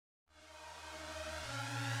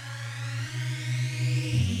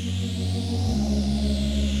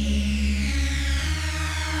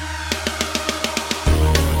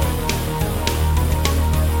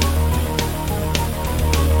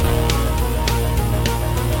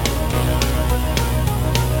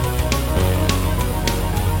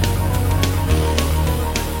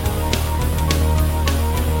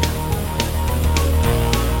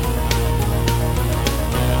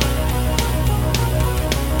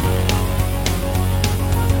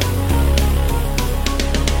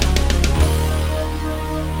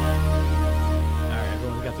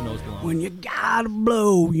try to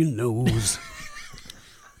blow your nose.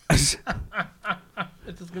 It's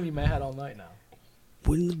just gonna be my head all night now.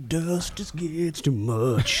 When the dust just gets too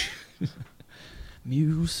much.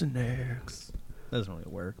 Mucinex. Doesn't really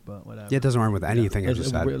work, but whatever. Yeah, it doesn't rhyme with anything I just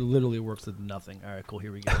said. It literally works with nothing. All right, cool.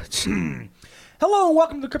 Here we go. Hello and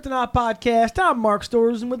welcome to the Kryptonaut Podcast. I'm Mark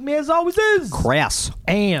Storrs, and with me, as always, is Crass.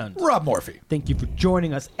 and Rob Morphy. thank you for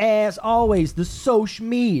joining us. As always, the Soch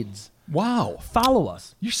Meds. Wow. Follow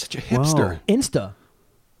us. You're such a hipster. Insta,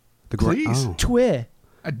 Please. Oh. Twitter,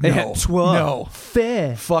 No. Twa. No.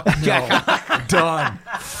 Fair. Fuck no. Done.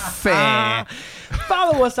 Fair.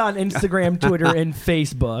 Follow us on Instagram, Twitter, and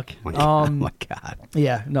Facebook. Oh my God.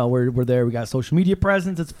 Yeah, no, we're there. We got social media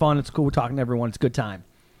presence. It's fun. It's cool. We're talking to everyone. It's a good time.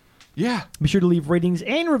 Yeah. Be sure to leave ratings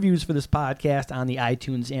and reviews for this podcast on the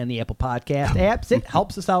iTunes and the Apple Podcast apps. It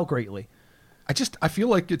helps us out greatly. I feel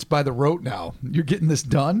like it's by the rote now. You're getting this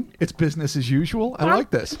done. It's business as usual. I like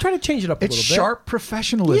this. I'm trying to change it up a It's little bit. sharp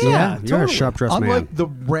professionalism. Yeah. You're totally. a sharp-dressed man. Unlike the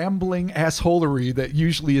rambling assholery that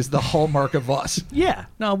usually is the hallmark of us. Yeah.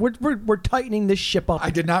 No, we're tightening this ship up. I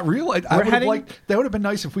did not realize. I would have liked. That would have been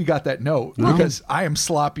nice if we got that note because I am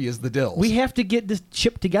sloppy as the dills. We have to get this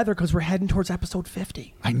ship together because we're heading towards episode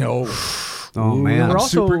 50. I know. Oh, man. We're I'm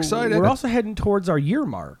also super excited. We're also heading towards our year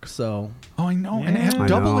mark. So. Oh, I know. And Yeah. have I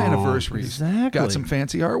double know. anniversaries. Exactly. Got some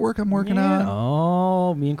fancy artwork I'm working Yeah. on.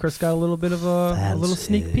 Oh, me and Chris got a little bit of a little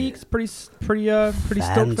sneak Fancy. peeks. Pretty stoked for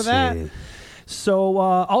that. Fancy. So,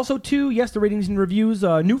 also, too, yes, the ratings and reviews,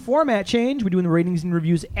 new format change. We're doing the ratings and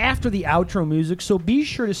reviews after the outro music, so be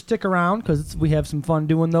sure to stick around because we have some fun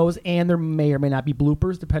doing those, and there may or may not be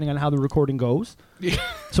bloopers depending on how the recording goes.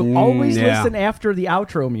 So always yeah. listen after the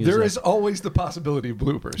outro music. There is always the possibility of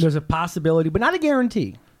bloopers. There's a possibility, but not a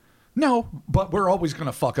guarantee. No, but we're always going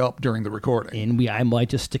to fuck up during the recording. And I might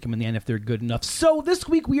just stick them in the end if they're good enough. So this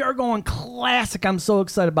week we are going classic. I'm so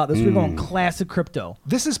excited about this. We're going classic crypto.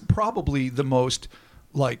 This is probably the most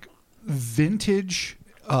like vintage,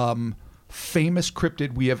 famous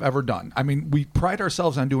cryptid we have ever done. I mean, we pride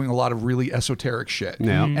ourselves on doing a lot of really esoteric shit.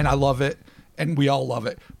 Yeah. And I love it. And we all love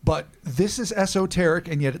it. But this is esoteric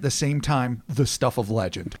and yet at the same time, the stuff of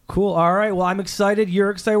legend. Cool. All right. Well, I'm excited.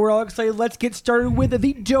 You're excited. We're all excited. Let's get started with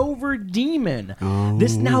the Dover Demon.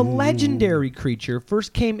 This now legendary creature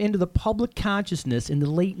first came into the public consciousness in the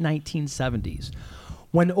late 1970s,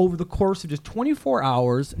 when over the course of just 24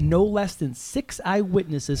 hours, no less than 6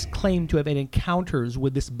 eyewitnesses claimed to have had encounters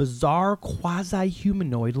with this bizarre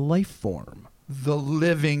quasi-humanoid life form. The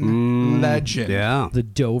living legend. Yeah. The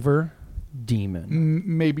Dover Demon.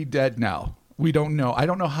 Maybe dead now. We don't know. I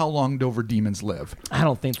don't know how long Dover demons live. I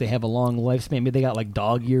don't think they have a long lifespan. Maybe they got like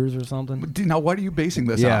dog years or something. Now, what are you basing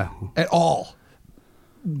this Yeah. on? At all?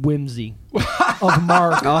 Whimsy of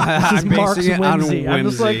Mark. This is I'm Mark's basing it on whimsy. I'm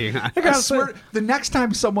just like, whimsy. I I gotta swear, the next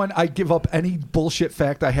time I give up any bullshit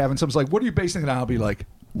fact I have and someone's like, what are you basing it on? I'll be like,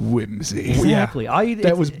 whimsy. Exactly.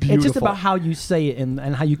 That was It's just beautiful. about how you say it and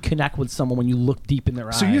how you connect with someone when you look deep in their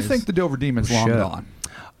eyes. So you think the Dover demon's long Shit. gone?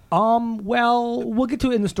 Well, we'll get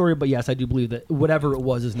to it in the story, but yes, I do believe that whatever it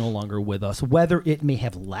was is no longer with us. Whether it may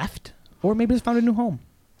have left or maybe it's found a new home.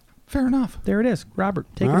 Fair enough. There it is. Robert,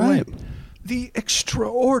 take All it away. right. The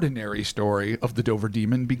extraordinary story of the Dover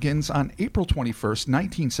Demon begins on April 21st,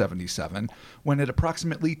 1977, when at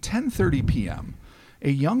approximately 10:30 p.m., a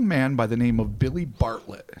young man by the name of Billy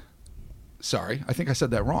Bartlett. Sorry, I think I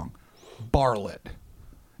said that wrong. Bartlett.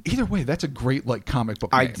 Either way, that's a great comic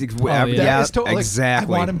book name. yeah. That is totally,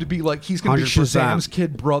 exactly. I want him to be like, he's going to be 100%. Shazam's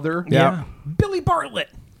kid brother. Yeah. Billy Bartlett.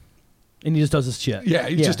 And he just does his shit. Yeah,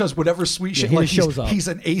 he just does whatever sweet shit. he Like just shows up. he's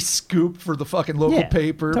an ace scoop for the fucking local Yeah,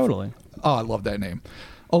 paper. totally. Oh, I love that name.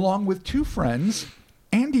 Along with two friends,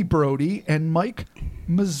 Andy Brody and Mike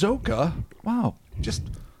Mazoka. Wow, just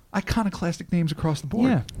iconoclastic names across the board.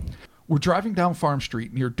 Yeah. We're driving down Farm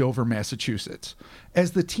Street near Dover, Massachusetts.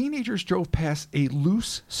 As the teenagers drove past a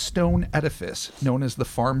loose stone edifice known as the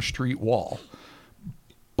Farm Street Wall,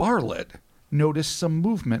 Bartlett noticed some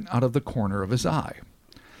movement out of the corner of his eye.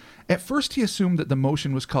 At first, he assumed that the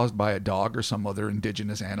motion was caused by a dog or some other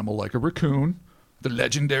indigenous animal like a raccoon, the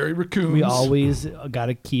legendary raccoons. We always got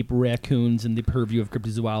to keep raccoons in the purview of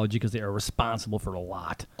cryptozoology because they are responsible for a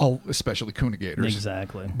lot. Oh, especially coonigators.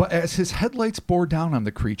 Exactly. But as his headlights bore down on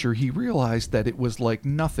the creature, he realized that it was like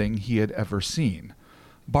nothing he had ever seen.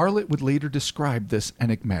 Bartlett would later describe this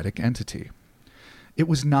enigmatic entity. It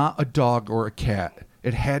was not a dog or a cat.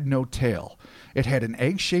 It had no tail. It had an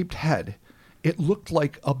egg-shaped head. It looked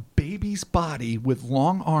like a baby's body with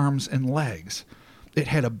long arms and legs. It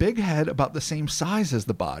had a big head about the same size as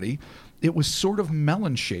the body. It was sort of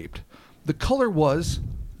melon-shaped. The color was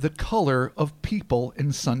the color of people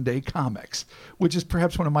in Sunday comics, which is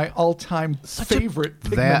perhaps one of my all-time favorite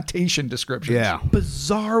pigmentation descriptions. Yeah.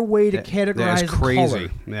 Bizarre way to categorize That is crazy.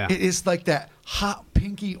 color. Yeah. It is like that hot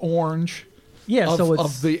pinky orange Yeah, of, so it's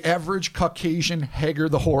of the average Caucasian Hager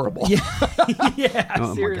the Horrible. yeah, yeah. Oh,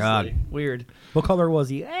 my seriously, God. weird. What color was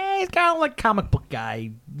he? He's kind of like comic book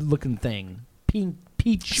guy looking thing. Pink,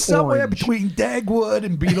 peach, Somewhere orange. between Dagwood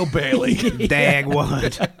and Beetle Bailey.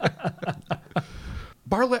 Dagwood.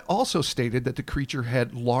 Bartlett also stated that the creature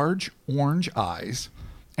had large orange eyes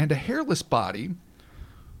and a hairless body,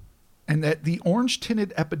 and that the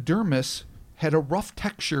orange-tinted epidermis had a rough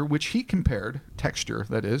texture, which he compared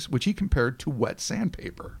to wet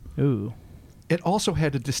sandpaper. Ooh. It also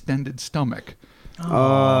had a distended stomach.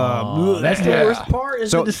 That's the Yeah. worst part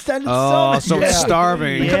is the distended Oh, stomach. so it's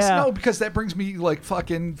starving. Yeah. Because, no, because that brings me like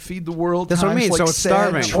fucking feed the world. That's what I times, mean, like, so it's sad,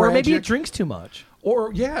 starving. Or maybe it tragic. drinks too much.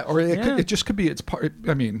 Or it, Yeah. it just could be its part.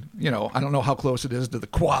 I mean, I don't know how close it is to the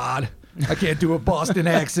quad. I can't do a Boston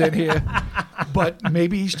accent here, but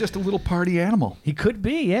maybe he's just a little party animal. He could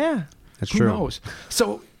be, yeah. That's Who true. knows?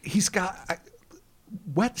 So he's got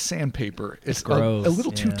wet sandpaper. It's gross, a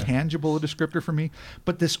little too yeah. tangible a descriptor for me.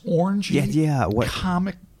 But this orangey, Yeah, what-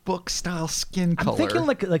 comic book style skin color. I'm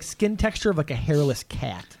thinking like skin texture of like a hairless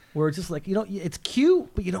cat, where it's just like it's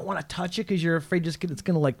cute, but you don't want to touch it because you're afraid it's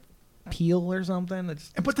gonna like peel or something.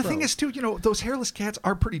 But the thing is, too, those hairless cats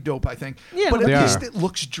are pretty dope, I think. Yeah, but no at doubt. least it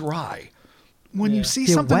looks dry. When you see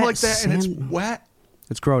Yeah, something wet like that and it's sand- wet,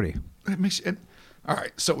 It's grody. it makes it. All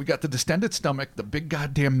right, so we got the distended stomach, the big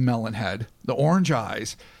goddamn melon head, the orange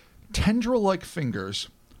eyes, tendril-like fingers,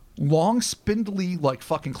 long, spindly, like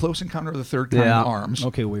fucking Close Encounter of the Third Kind Yeah. arms,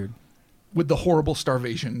 Okay, weird. with the horrible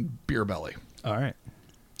starvation beer belly. All right.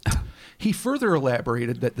 He further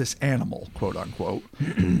elaborated that this animal, quote unquote,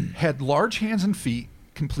 had large hands and feet,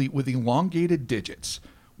 complete with elongated digits,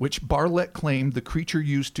 which Bartlett claimed the creature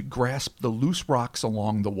used to grasp the loose rocks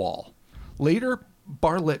along the wall. Later,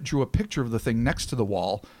 Bartlett drew a picture of the thing next to the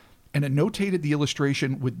wall and annotated the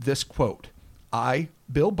illustration with this quote: "I,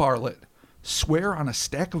 Bill Bartlett, swear on a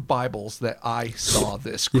stack of Bibles that I saw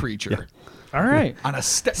this creature." All right. On a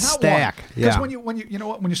stack. Stack, Because yeah.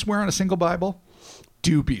 when you swear on a single Bible,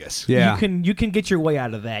 dubious. Yeah. You can get your way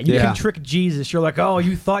out of that. You Yeah. can trick Jesus. You're like, oh,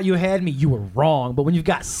 you thought you had me. You were wrong. But when you've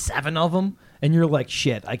got 7 of them, and you're like,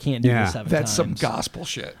 shit, I can't do Yeah. this 7 That's some times. gospel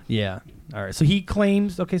shit. Yeah. All right. So he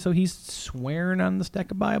claims. Okay. So he's swearing on the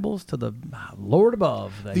stack of Bibles to the Lord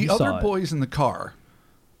above. That The he other saw it. boys in the car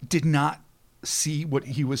did not see what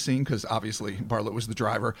he was seeing because obviously Bartlett was the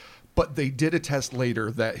driver, but they did attest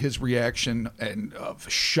later that his reaction and of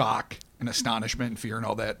shock and astonishment and fear and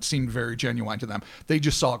all that seemed very genuine to them. They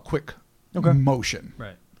just saw a quick motion.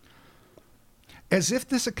 Right. As if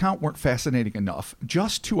this account weren't fascinating enough,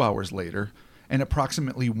 just 2 hours later, and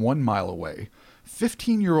approximately 1 mile away,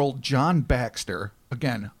 15-year-old John Baxter,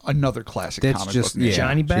 again, another classic That's comic just book name,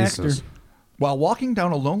 Johnny Baxter. Jesus. while walking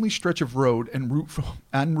down a lonely stretch of road en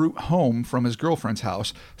route home from his girlfriend's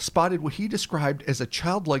house, spotted what he described as a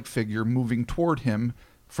childlike figure moving toward him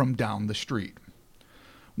from down the street.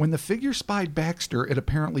 When the figure spied Baxter, it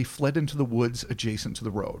apparently fled into the woods adjacent to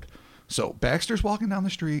the road. So Baxter's walking down the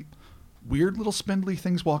street, weird little spindly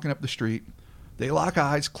things walking up the street. They lock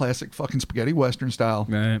eyes, classic fucking spaghetti western style.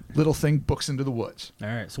 Right. Little thing books into the woods. All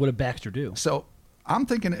right. So what did Baxter do? So I'm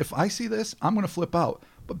thinking if I see this, I'm going to flip out.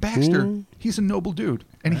 But Baxter, he's a noble dude,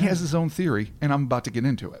 and he has his own theory, and I'm about to get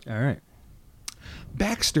into it. All right.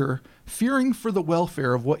 Baxter, fearing for the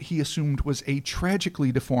welfare of what he assumed was a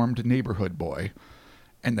tragically deformed neighborhood boy,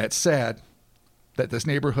 and that's sad that this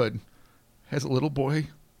neighborhood has a little boy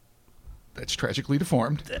that's tragically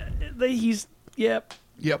deformed. Yep.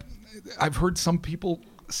 Yep. I've heard some people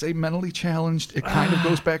say mentally challenged. It kind of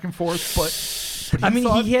goes back and forth, but I mean,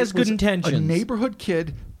 thought he has it good was intentions. A neighborhood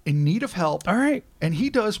kid in need of help. All right. And he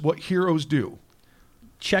does what heroes do.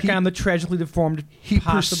 Check on the tragically deformed. He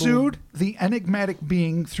possible- pursued the enigmatic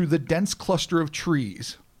being through the dense cluster of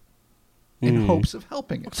trees in hopes of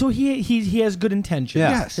helping it. So he has good intentions. Yeah.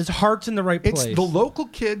 Yes. His heart's in the right place. It's the local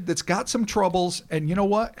kid that's got some troubles, and you know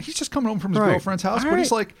what? He's just coming home from his Right. girlfriend's house, All but he's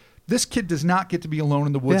right. like, this kid does not get to be alone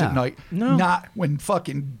in the woods Yeah. at night. No. Not when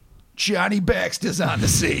fucking Johnny Baxter's on the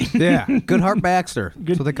scene. Yeah. Goodhart Baxter.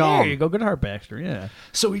 That's what they call There you him. go. Good heart, Baxter. Yeah.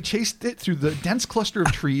 So he chased it through the dense cluster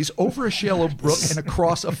of trees, over a shallow brook, and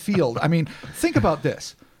across a field. I mean, think about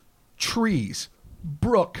this. Trees,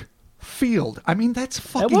 brook, field. I mean, that's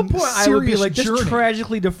fucking At what point I would be like, this journey.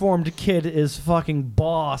 tragically deformed kid is fucking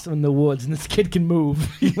boss in the woods, and this kid can move.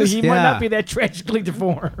 He might not be that tragically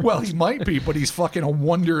deformed. Well, he might be, but he's fucking a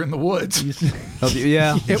wonder in the woods.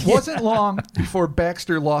 Yeah. It wasn't long before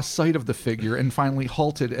Baxter lost sight of the figure and finally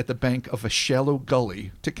halted at the bank of a shallow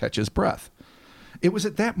gully to catch his breath. It was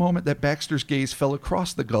at that moment that Baxter's gaze fell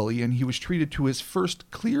across the gully and he was treated to his first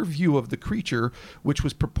clear view of the creature, which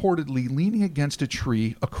was purportedly leaning against a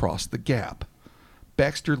tree across the gap.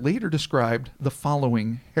 Baxter later described the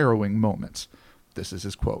following harrowing moments. This is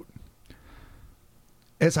his quote.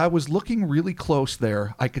 As I was looking really close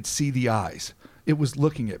there, I could see the eyes. It was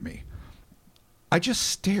looking at me. I just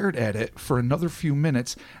stared at it for another few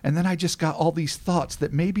minutes, and then I just got all these thoughts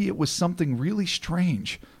that maybe it was something really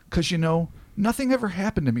strange. 'Cause, you know, nothing ever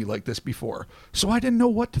happened to me like this before, so I didn't know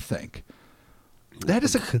what to think. That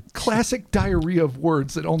is a classic diarrhea of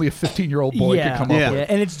words that only a 15-year-old boy could come up with.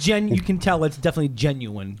 And it's you can tell it's definitely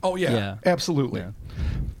genuine. Oh, yeah. Absolutely. Yeah.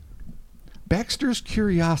 Baxter's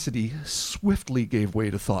curiosity swiftly gave way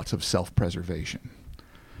to thoughts of self-preservation.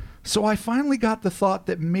 So I finally got the thought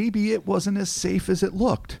that maybe it wasn't as safe as it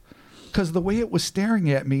looked. Because the way it was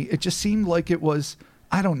staring at me, it just seemed like it was,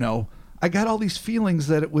 I don't know, I got all these feelings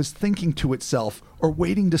that it was thinking to itself or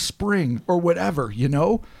waiting to spring or whatever, you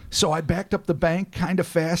know? So I backed up the bank kind of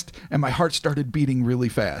fast and my heart started beating really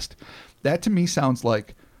fast. That to me sounds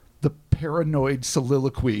like the paranoid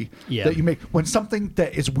soliloquy that you make when something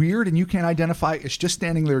that is weird and you can't identify is just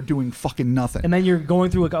standing there doing fucking nothing. And then you're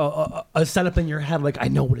going through like a setup in your head, like, I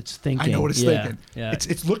know what it's thinking. I know what it's thinking. Yeah.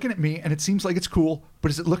 It's looking at me and it seems like it's cool,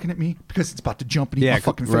 but is it looking at me because it's about to jump and eat my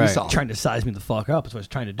fucking face off? Trying to size me the fuck up is what it's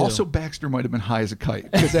trying to do. Also, Baxter might have been high as a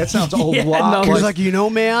kite because that sounds a Yeah, lot. He's like, you know,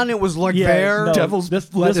 man, it was like there. no, Devil's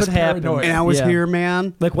this lettuce would happen. paranoid. And I was Yeah. here,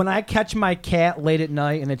 man. Like when I catch my cat late at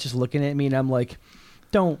night and it's just looking at me and I'm like,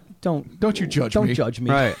 don't you judge don't me. judge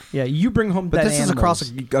me. Right. Yeah, you bring home But dead this is across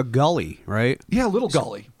animals. a gully, right? Yeah, a little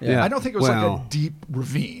gully. Yeah. I don't think it was like Well. a deep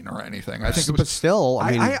ravine or anything. I think it was. But still,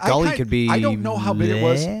 I mean, gully could be. I don't know how big it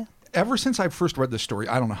was. bleh. Ever since I first read this story,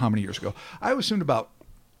 I don't know how many years ago, I assumed about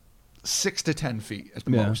 6 to 10 feet at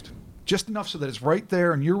the Yeah. most. Just enough so that it's right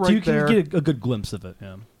there and you're right So you can there. get a good glimpse of it.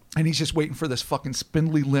 Yeah. And he's just waiting for this fucking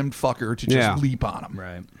spindly limbed fucker to just Yeah. leap on him.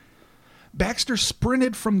 Right. Baxter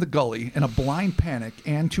sprinted from the gully in a blind panic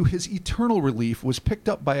and, to his eternal relief, was picked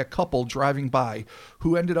up by a couple driving by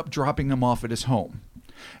who ended up dropping him off at his home.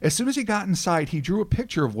 As soon as he got inside, he drew a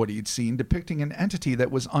picture of what he'd seen, depicting an entity that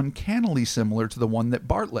was uncannily similar to the one that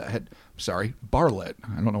Bartlett,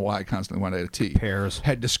 I don't know why I constantly went at a T, Pears.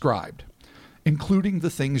 had described, including the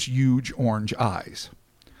thing's huge orange eyes.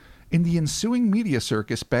 In the ensuing media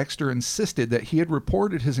circus, Baxter insisted that he had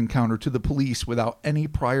reported his encounter to the police without any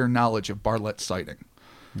prior knowledge of Bartlett's sighting.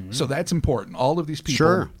 So that's important. All of these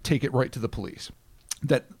people take it right to the police.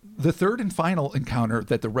 That the third and final encounter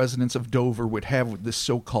that the residents of Dover would have with this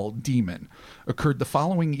so-called demon occurred the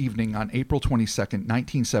following evening on April 22nd,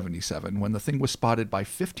 1977, when the thing was spotted by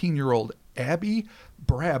 15-year-old Abby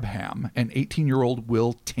Brabham and 18-year-old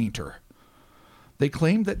Will Tainter. They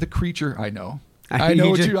claimed that the creature, I know. I know.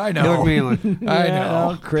 You look at me like, I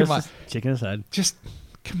know. Chris Come on. is shaking his head. Just,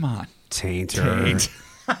 come on. Tainter.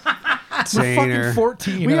 We're fucking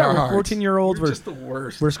 14 We in are. our We're hearts. 14-year-olds. We're We're just the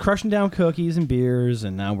worst. We're crushing down cookies and beers,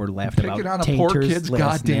 and now we're laughing Picking about on a poor Tainter's kid's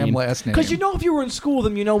goddamn last name. Because you know, if you were in school,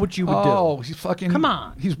 then you know what you would Oh, do. he's fucking... Come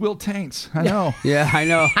on. He's Will Taints. I know. Yeah, I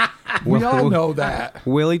know. We all know that.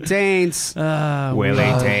 Willie Taints. Willie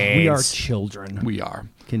Taints. We are children. We are.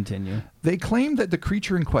 Continue. They claimed that the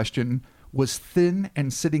creature in question was thin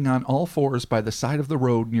and sitting on all fours by the side of the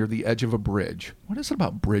road near the edge of a bridge. What is it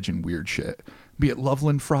about bridge and weird shit? Be it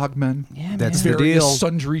Loveland frogmen, Yeah, That's man. the various deal.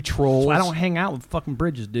 sundry trolls, I don't hang out with fucking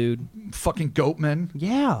bridges, dude. fucking goatmen.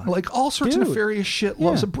 Yeah. Like all sorts of Dude. nefarious shit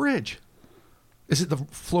loves Yeah. a bridge. Is it the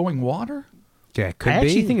flowing water? Yeah, it could I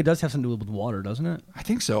actually be. think it does have something to do with water, doesn't it? I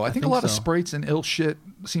think so. I think a think lot of so. sprites and ill shit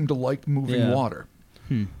seem to like moving Yeah. water.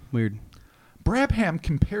 Weird. Brabham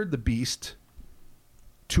compared the beast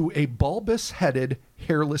to a bulbous-headed,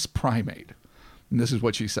 hairless primate. And this is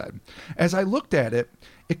what she said. As I looked at it,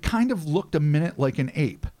 it kind of looked a minute like an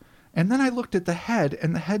ape. And then I looked at the head,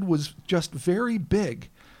 and the head was just very big.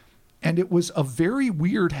 And it was a very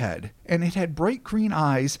weird head. And it had bright green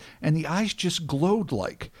eyes, and the eyes just glowed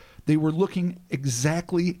like. They were looking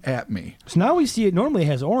exactly at me. So now we see it normally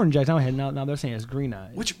has orange eyes. Now they're saying it has green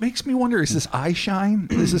eyes. Which makes me wonder, is this eye shine?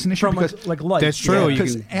 Is this an issue? From Because like light. That's true. You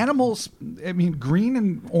because can- animals, I mean, green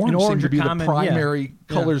and orange, And seem orange to are be common, the yeah. primary Yeah.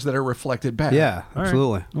 colors that are reflected back. Yeah, All right.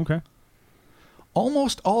 absolutely. Okay.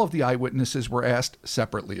 Almost all of the eyewitnesses were asked,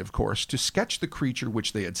 separately of course, to sketch the creature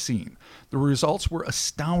which they had seen. The results were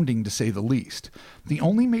astounding to say the least. The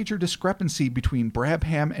only major discrepancy between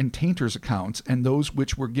Brabham and Tainter's accounts and those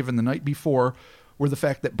which were given the night before were the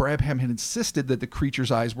fact that Brabham had insisted that the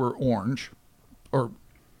creature's eyes were orange, or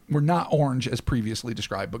were not orange as previously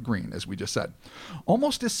described, but green, as we just said.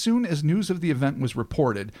 Almost as soon as news of the event was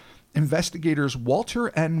reported, investigators Walter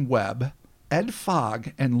N. Webb, Ed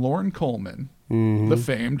Fogg, and Lauren Coleman, the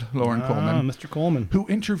famed Lauren Coleman, Mr. Coleman, who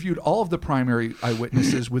interviewed all of the primary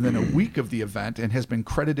eyewitnesses within a week of the event and has been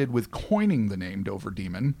credited with coining the name Dover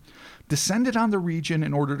Demon, descended on the region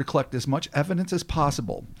in order to collect as much evidence as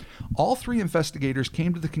possible. All three investigators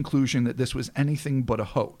came to the conclusion that this was anything but a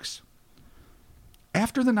hoax.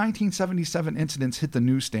 After the 1977 incidents hit the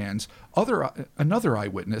newsstands, another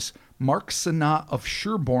eyewitness, Mark Sanat of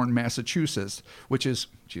Sherborne, Massachusetts, which is,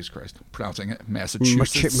 Jesus Christ, pronouncing it,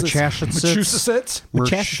 Massachusetts. Massachusetts.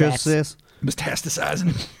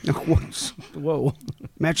 Metastasizing. whoa,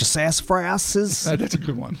 Massachusetts. That's a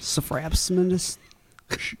good one. Safrapsminus.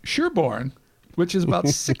 Sherborne, which is about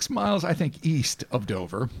 6 miles, I think, east of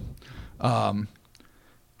Dover.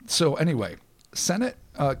 So anyway, Sennett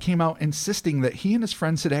came out insisting that he and his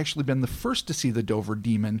friends had actually been the first to see the Dover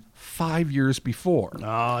Demon 5 years before.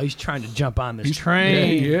 Oh, he's trying to jump on this train. Yeah,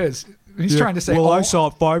 he is. He's trying to say, I saw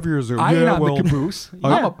it 5 years ago. I ain't on the caboose.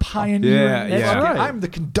 I'm a pioneer. Yeah, That's right. I'm the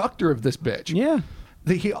conductor of this bitch. Yeah.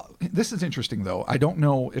 This is interesting, though. I don't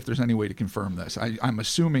know if there's any way to confirm this. I'm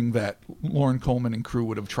assuming that Lauren Coleman and crew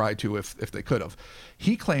would have tried to if they could have.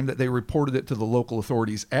 He claimed that they reported it to the local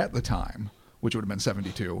authorities at the time, which would have been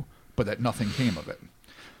 72, but that nothing came of it.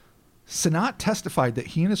 Sanat testified that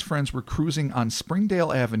he and his friends were cruising on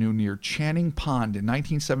Springdale Avenue near Channing Pond in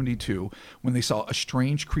 1972 when they saw a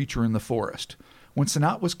strange creature in the forest. When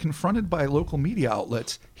Sanat was confronted by local media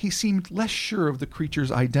outlets, he seemed less sure of the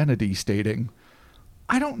creature's identity, stating,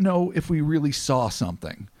 "I don't know if we really saw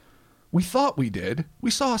something. We thought we did.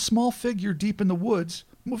 We saw a small figure deep in the woods,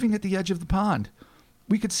 moving at the edge of the pond.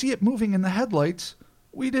 We could see it moving in the headlights.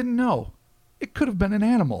 We didn't know. It could have been an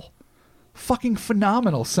animal." Fucking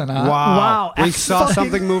phenomenal, Sanat. Wow. We saw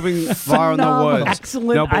something moving far in the woods.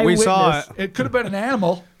 Excellent No, but we saw it. eyewitness. It could have been an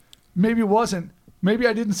animal. Maybe it wasn't. Maybe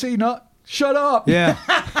I didn't see. Shut up. Yeah.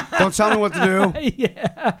 Don't tell me what to do.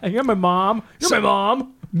 Yeah. You're my mom. You're my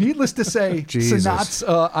mom. Needless to say, Jesus. Sanat's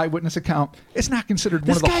eyewitness account is not considered one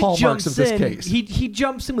This of the guy hallmarks of jumps this in. case. He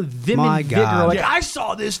jumps in with vim My and vigor. God. Like, Yeah. I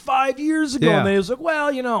saw this 5 years ago. Yeah. And they was like,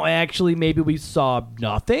 well, actually, maybe we saw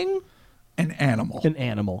nothing. An animal. An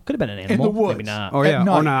animal. Could have been an animal. In the woods. Maybe not. Oh, At yeah.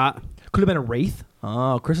 night. Or not. Could have been a wraith.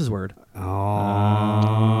 Oh, Chris's word.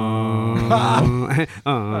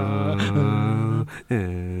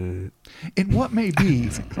 In what may be.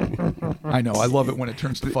 I know. I love it when it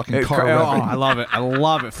turns to fucking car Oh, revving. I love it. I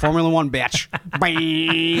love it. Formula One, bitch.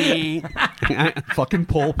 Fucking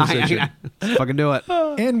pole position. Fucking do it.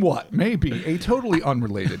 In what may be a totally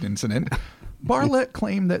unrelated incident, Bartlett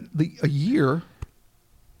claimed that a year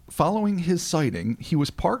following his sighting, he was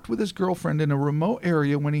parked with his girlfriend in a remote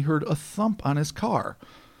area when he heard a thump on his car.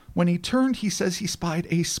 When he turned, he says he spied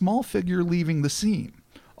a small figure leaving the scene.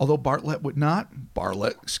 Although Bartlett would not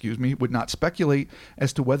speculate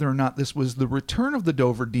as to whether or not this was the return of the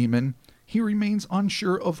Dover Demon, he remains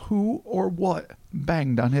unsure of who or what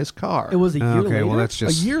banged on his car. It was a year later. Okay, well, that's a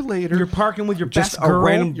just... year later. You're parking with your Just best a girl.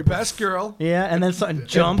 random- Your best girl. Yeah, and then something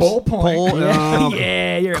jumps. Bull Point.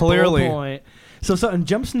 Yeah, you're clearly. at Bull Point. So something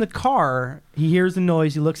jumps in the car. He hears the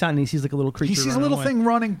noise. He looks out and he sees like a little creature. He sees a running little away. thing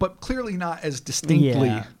running, but clearly not as distinctly.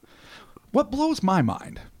 Yeah. What blows my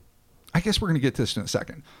mind, I guess we're going to get to this in a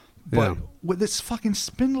second, but Yeah. with its fucking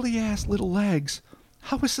spindly ass little legs,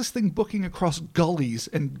 how is this thing booking across gullies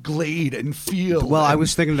and glade and field? Well, I and-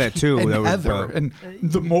 was thinking that too. And That was, heather and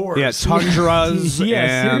the moors. yeah, tundras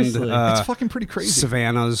Yeah, and seriously. It's fucking pretty crazy.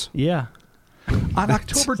 savannas. Yeah. On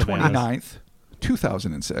October Savannas. 29th,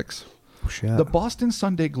 2006, Shit. the Boston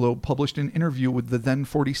Sunday Globe published an interview with the then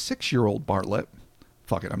 46-year-old Bartlett.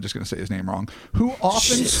 Fuck it, I'm just going to say his name wrong.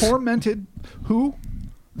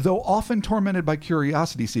 Though often tormented by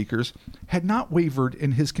curiosity seekers, had not wavered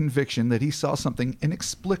in his conviction that he saw something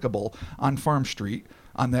inexplicable on Farm Street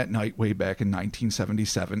on that night way back in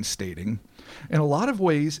 1977, stating, "In a lot of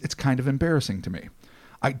ways, it's kind of embarrassing to me.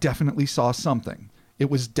 I definitely saw something. It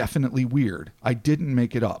was definitely weird. I didn't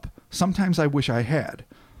make it up. Sometimes I wish I had.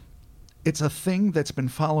 It's a thing that's been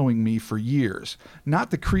following me for years.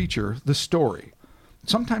 Not the creature, the story.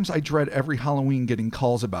 Sometimes I dread every Halloween getting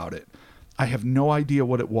calls about it. I have no idea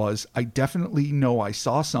what it was. I definitely know I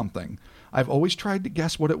saw something. I've always tried to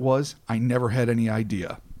guess what it was. I never had any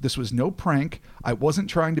idea." This was no prank. I wasn't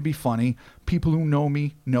trying to be funny. People who know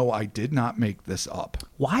me know I did not make this up.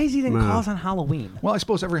 Why is he then cause on Halloween? Well, I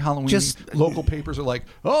suppose every Halloween, Just- local papers are like,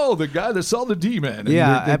 "Oh, the guy that saw the demon." And Yeah,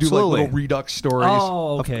 they do like absolutely. little redux stories.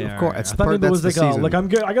 Oh, okay. Of all course, right. it's I thought part- maybe it was that's like, the season. I'm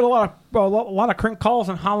good. I got a lot of crank calls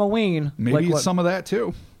on Halloween. Maybe like it's what- some of that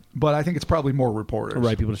too, but I think it's probably more reporters.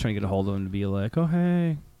 Right, people just trying to get a hold of him to be like, oh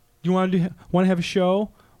hey, you want to have a show?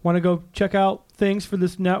 Want to go check out things for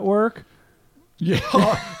this network? Yeah,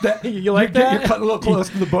 that, You like you're, that? You're cutting a little close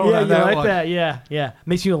to the bone Yeah, on you that like one. that? Yeah.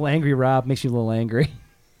 Makes you a little angry, Rob. Makes you a little angry.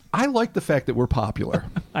 I like the fact that we're popular.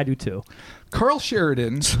 I do too. Carl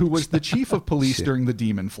Sheridan, who was the chief of police during the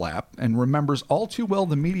Demon Flap and remembers all too well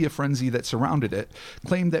the media frenzy that surrounded it,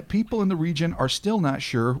 claimed that people in the region are still not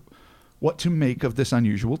sure what to make of this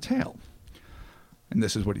unusual tale. And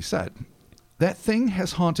this is what he said. That thing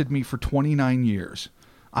has haunted me for 29 years.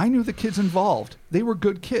 I knew the kids involved. They were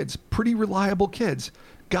good kids, pretty reliable kids.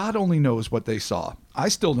 God only knows what they saw. I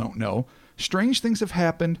still don't know. Strange things have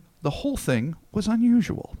happened. The whole thing was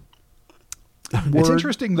unusual. It's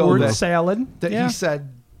interesting, though, word that salad. he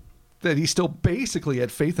said that he still basically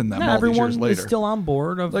had faith in them all these everyone years is later. still on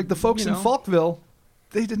board. Of Like the folks in Falkville,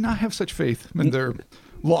 they did not have such faith in their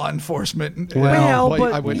law enforcement. Well, white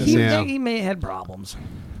but eyewitnesses. he may have had problems.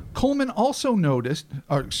 Coleman also noted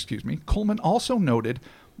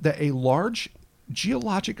that a large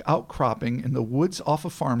geologic outcropping in the woods off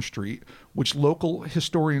of Farm Street, which local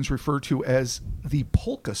historians refer to as the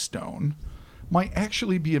Polka Stone, might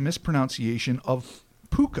actually be a mispronunciation of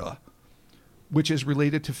puka, which is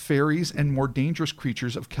related to fairies and more dangerous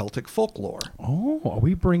creatures of Celtic folklore. Oh, are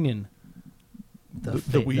we bringing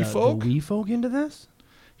The wee folk? The wee folk into this?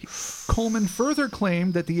 Coleman further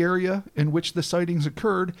claimed that the area in which the sightings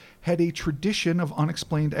occurred had a tradition of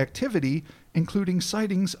unexplained activity, including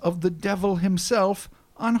sightings of the devil himself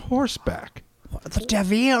on horseback. The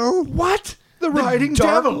devil. What? The riding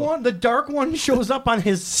dark devil. one, the dark one shows up on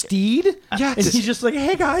his steed. Yes. And he's just like,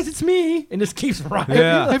 "Hey guys, it's me," and just keeps riding.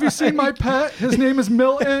 Yeah. Have you seen my pet? His name is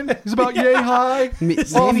Milton. He's about yay high. Maybe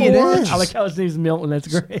Awful it words. is. I like how his name's Milton. That's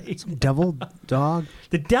great. Devil dog.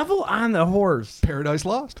 The devil on the horse. Paradise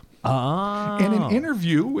Lost. Oh. In an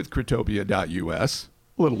interview with Critopia.us,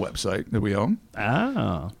 a little website that we own,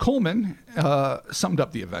 Coleman summed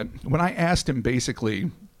up the event. When I asked him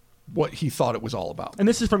basically what he thought it was all about. And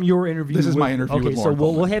this is from your interview. This is with- my interview okay, with so Lauren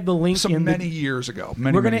we'll Coleman. have the link in many years ago.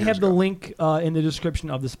 Many, We're going to many have years the ago. link in the description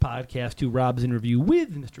of this podcast to Rob's interview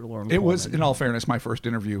with Mr. Lauren It was, Coleman. in all fairness, my first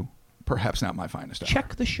interview. Perhaps not my finest hour.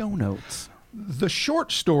 Check the show notes. The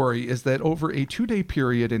short story is that over a 2-day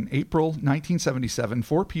period in April 1977,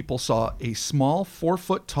 4 people saw a small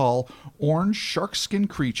 4-foot-tall orange shark-skin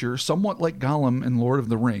creature, somewhat like Gollum in Lord of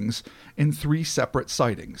the Rings, in 3 separate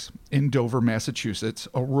sightings in Dover, Massachusetts,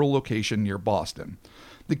 a rural location near Boston.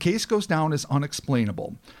 The case goes down as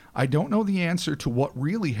unexplainable. I don't know the answer to what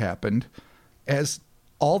really happened, as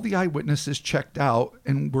all the eyewitnesses checked out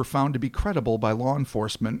and were found to be credible by law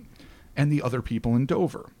enforcement and the other people in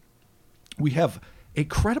Dover. We have a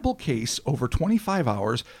credible case over 25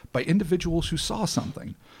 hours by individuals who saw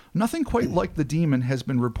something. Nothing quite like the demon has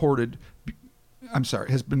been reportedly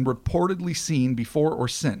seen before or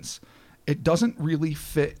since. It doesn't really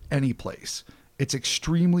fit any place. It's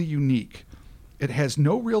extremely unique. It has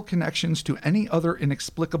no real connections to any other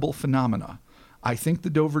inexplicable phenomena. I think the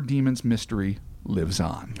Dover Demon's mystery lives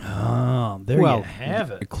on. Oh, there Well, you have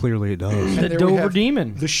it. Clearly it does. The there we Dover have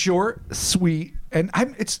Demon. The short, sweet, and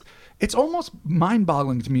it's almost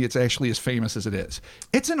mind-boggling to me. It's actually as famous as it is.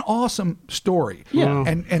 It's an awesome story. Yeah.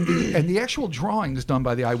 and the actual drawings done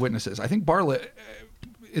by the eyewitnesses. I think Bartlett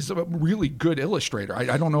is a really good illustrator.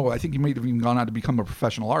 I don't know. I think he may have even gone on to become a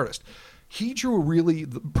professional artist. He drew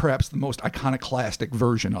perhaps the most iconoclastic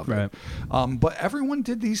version of it. Right. But everyone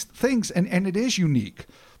did these things, and it is unique.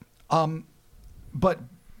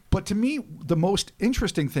 But to me, the most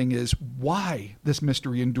interesting thing is why this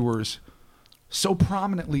mystery endures so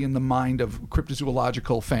prominently in the mind of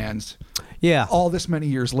cryptozoological fans. Yeah. All this many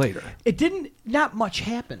years later. Not much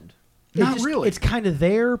happened. Not really. It's kind of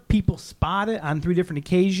there. People spot it on 3 different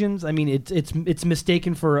occasions. I mean, it's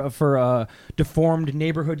mistaken for a deformed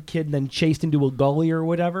neighborhood kid, then chased into a gully or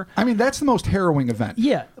whatever. I mean, that's the most harrowing event.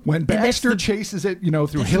 Yeah. When And that's Baxter the- chases it, through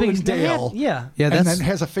That's hill the and biggest dale. Yeah. Yeah, and that's then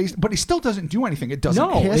has a face, but he still doesn't do anything. It doesn't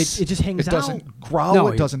No, hiss. it just hangs It doesn't out. growl.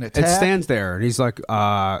 It doesn't attack. It stands there, and he's like,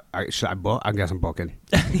 I guess I'm booking.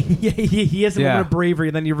 Yeah, he has a Yeah. moment of bravery,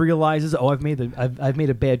 and then he realizes, oh, I've made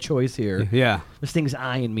a bad choice here. Yeah. This thing's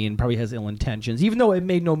eyeing me and probably has ill intentions, even though it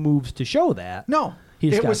made no moves to show that. No.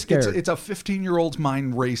 He's got scared. It's a 15-year-old's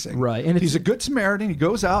mind racing. Right, and he's a good Samaritan. He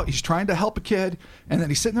goes out. He's trying to help a kid, and then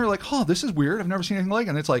he's sitting there like, "Oh, this is weird. I've never seen anything like it."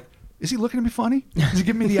 And it's like, is he looking at me funny? Is he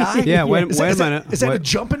giving me the eye? Yeah, wait a minute. Is that a What?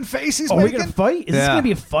 jumping face he's Are we making? gonna fight? Is this Yeah. gonna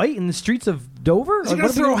be a fight in the streets of Dover? Is he Like, going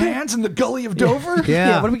what to are we throw gonna do? hands in the gully of Dover?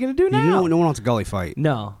 Yeah, what are we gonna do now? No one wants a gully fight.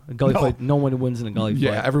 No, a gully No. fight. No one wins in a gully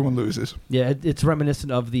Yeah, fight. everyone loses. Yeah, it's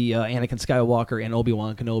reminiscent of the Anakin Skywalker and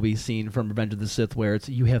Obi-Wan Kenobi scene from Revenge of the Sith, where it's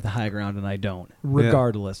you have the high ground and I don't.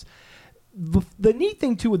 Regardless, the neat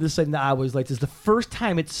thing too with this sighting that I always liked is the first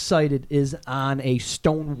time it's sighted is on a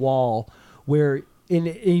stone wall, where in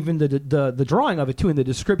even the drawing of it too in the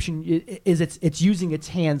description it's using its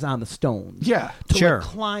hands on the stones. Yeah. to Sure. like,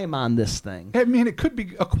 climb on this thing. I mean, it could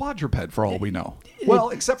be a quadruped for all we know. Well,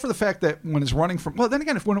 except for the fact that when it's running from... Well, then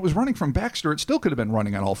again, when it was running from Baxter, it still could have been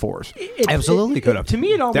running on all fours. Absolutely could have. To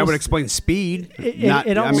me, it almost That would explain speed.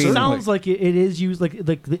 It almost mean- sounds like it is used like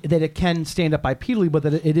that it can stand up bipedally, but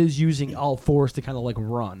that it is using all fours to kind of like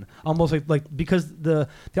run, almost like because the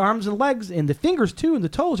arms and legs and the fingers too and the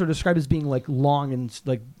toes are described as being like long and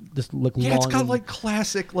like this like Yeah, long. it's got and- like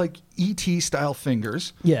classic like E.T. style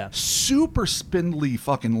fingers. Yeah. Super spindly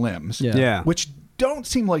fucking limbs. Yeah. Yeah. Which don't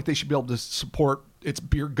seem like they should be able to support its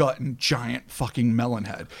beer gut and giant fucking melon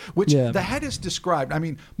head. Which Yeah. the head is described. I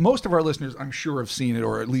mean, most of our listeners, I'm sure, have seen it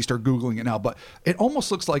or at least are Googling it now, but it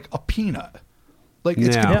almost looks like a peanut. Like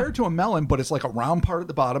it's Yeah. compared to a melon, but it's like a round part at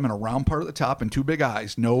the bottom and a round part at the top and two big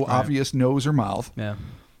eyes. No obvious nose or mouth. Yeah.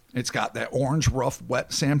 It's got that orange, rough,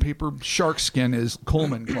 wet sandpaper shark skin, as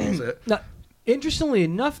Coleman calls it. Now, interestingly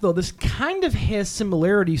enough, though, this kind of has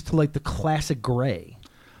similarities to like the classic gray.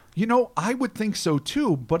 You know, I would think so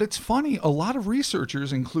too, but it's funny. A lot of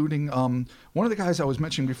researchers, including one of the guys I was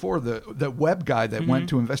mentioning before, the web guy that went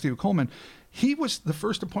to investigate Coleman, he was the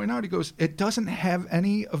first to point out, he goes, it doesn't have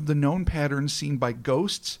any of the known patterns seen by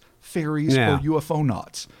ghosts, fairies, Yeah. or UFO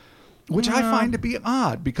knots, which I find to be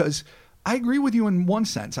odd because I agree with you in one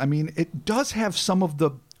sense. I mean, it does have some of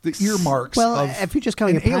the earmarks Well, of if you're just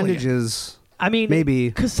counting an alien. appendages, I mean, maybe.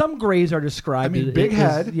 because some grays are described. I mean, as- big as-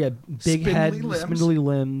 head, yeah, big head, spindly limbs. spindly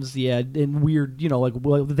limbs, yeah, and weird. You know, like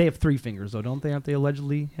well, they have 3 fingers though, don't they? Aren't they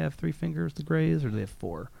allegedly have 3 fingers? The grays, or do they have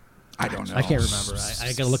 4? I don't know. I can't remember. I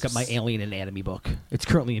got to look up my alien anatomy book. It's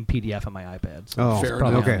currently in PDF on my iPad. So Oh, it's fair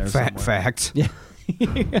probably enough. on okay. there somewhere. Fact. Yeah.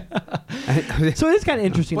 So it's kind of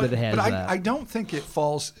interesting But, that it has but that. I don't think it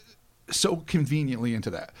falls so conveniently into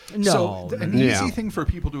that. No, So an no. Yeah. easy thing for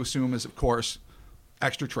people to assume is, of course,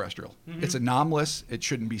 extraterrestrial. Mm-hmm. It's anomalous. It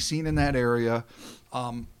shouldn't be seen in that area.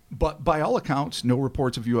 But by all accounts, no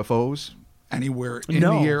reports of UFOs anywhere in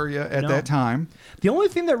No. the area at No. that time. The only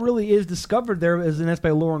thing that really is discovered there, and that's by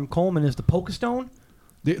Lauren Coleman, is the Polka Stone.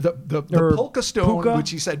 The Or Polka Stone, Puka? which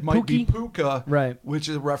he said might be Pookie? Puka, Right. which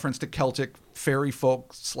is a reference to Celtic fairy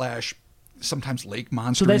folk / sometimes lake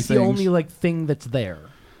monster. So that's things. the only like thing that's there.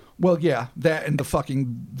 Well, yeah, that and the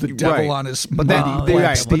devil Right. on his But mighty Oh, that, black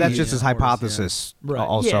right, steed. but that's just Yeah, his of course, hypothesis. yeah. Right.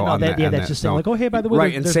 Also, Yeah, no, on that- that, yeah, on that's that just saying, note. like, oh, hey, by the way,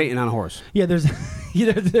 right, and there's- Satan on a horse. Yeah, there's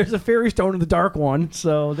there's a fairy stone in the dark one.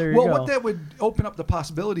 So there you Well, go. what that would open up the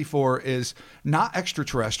possibility for is not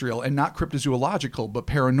extraterrestrial and not cryptozoological, but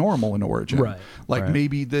paranormal in origin. Right, Like right.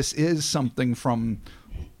 maybe this is something from,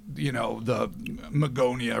 the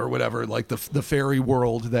Magonia or whatever, like the fairy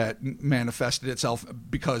world that manifested itself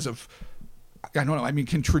because of. I don't know. I mean,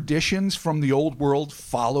 can traditions from the old world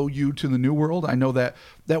follow you to the new world? I know that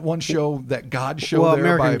one show, that God show. Well, there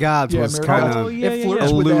American by, Gods was American kind Gods, of Oh, yeah, it yeah,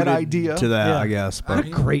 flirts yeah. with that alluded idea. to that, Yeah. I guess. I But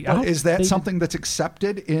mean, great. I don't- Is that they- something that's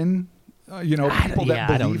accepted in, people I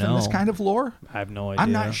that don't believe in this know. kind of lore? I have no idea.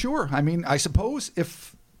 I'm not sure. I mean, I suppose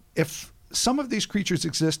if some of these creatures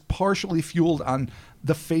exist partially fueled on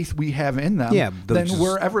the faith we have in them, Yeah, then just-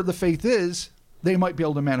 wherever the faith is, they might be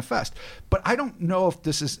able to manifest. But I don't know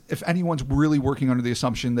if anyone's really working under the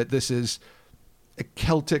assumption that this is a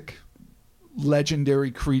Celtic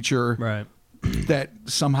legendary creature Right. that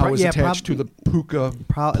somehow is Yeah, attached to the Puka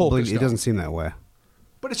probably polka it stone. doesn't seem that way.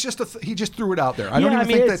 But it's just he just threw it out there. I Yeah, don't I even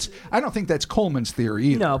mean, think it's- I don't think that's Coleman's theory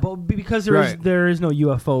either. No, but because Right. there is no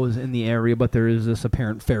UFOs in the area, but there is this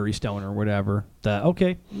apparent fairy stone or whatever. That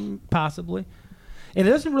possibly, and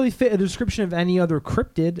it doesn't really fit a description of any other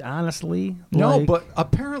cryptid, honestly. No, Like- but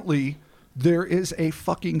apparently there is a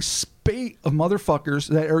fucking spate of motherfuckers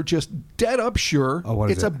that are just dead up sure Oh, what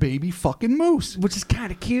is it's it? a baby fucking moose. which is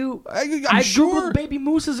kind of cute. I'm sure. googled baby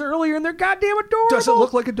mooses earlier, and they're goddamn adorable. Does it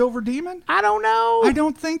look like a Dover demon? I don't know. I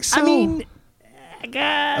don't think so. I mean,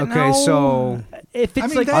 God, Okay, no. so- if it's I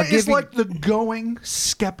mean, like that is give you- like the going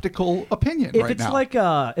skeptical opinion if right it's now. like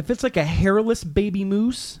a hairless baby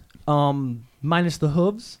moose, minus the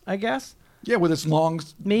hooves, I guess Yeah, with its long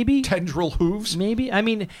maybe. tendril hooves. Maybe. I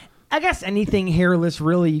mean, I guess anything hairless,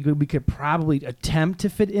 really, we could probably attempt to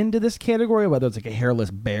fit into this category, whether it's like a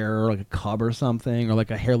hairless bear, or like a cub or something, or like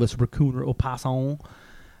a hairless raccoon or opossum.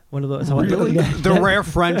 One of those. Really? The rare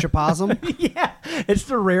French opossum. Yeah, it's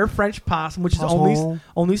the rare French possum, which is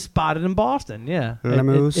only spotted in Boston. Yeah, La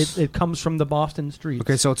moose. It comes from the Boston streets.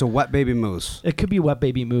 Okay, so it's a wet baby moose. It could be wet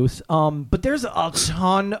baby moose. But there's a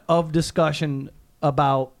ton of discussion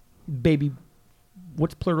about baby.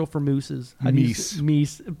 What's plural for mooses?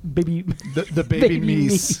 Meese. Baby. The baby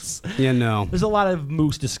meese. Yeah, no. There's a lot of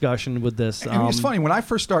moose discussion with this. I mean, it's funny when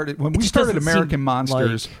we started American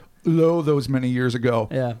Monsters, those many years ago.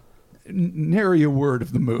 Yeah. Nary a word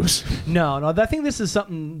of the moose. No. I think this is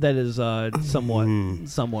something that is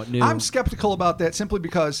somewhat new. I'm skeptical about that simply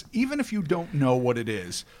because even if you don't know what it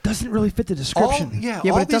is, doesn't really fit the description. All but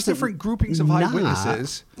it these doesn't- different groupings of Nah.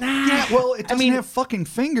 eyewitnesses. Yeah, well, it doesn't have fucking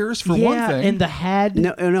fingers for one thing. and the head.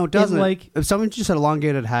 No, it doesn't. like- if someone just had a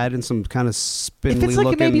elongated head and some kind of spindly If it's like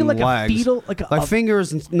looking maybe like legs, a fetal, like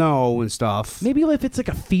fingers and stuff. maybe if it's like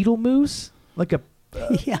a fetal moose, like a.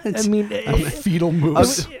 Yeah, I mean, a fetal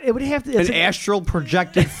moose. it would have to. an astral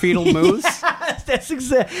projected fetal moose. That's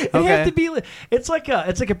exact. It Okay. have to be. It's like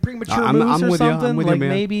a premature I'm moose or with you. something. I'm with you, like man.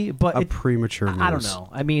 maybe, but A premature I don't moose. know.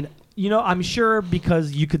 I mean, I'm sure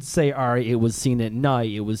because you could say, all right, it was seen at night,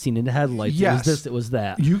 it was seen in headlights, it was Yes. this, it was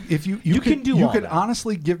that. You can do you all could that.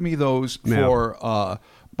 honestly give me those Yeah. for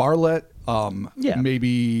Bartlett, Yeah.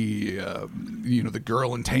 maybe the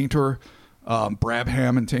girl in Tainter,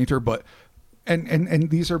 Brabham and Tainter, but and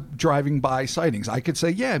these are driving by sightings. I could say,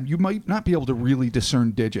 yeah, you might not be able to really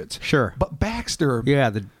discern digits. Sure. But Baxter,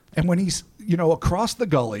 Yeah, and when he's across the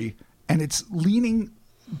gully and it's leaning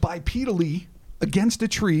bipedally against a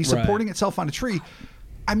tree, supporting itself on a tree.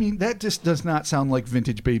 I mean, that just does not sound like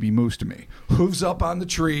vintage baby moose to me. Hooves up on the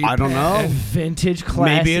tree. I don't know. Vintage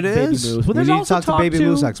classic Maybe it baby is. moose. Well, We there's need to also talk to baby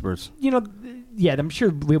moose experts. Yeah, I'm sure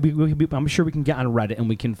I'm sure we can get on Reddit and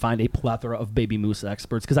we can find a plethora of baby moose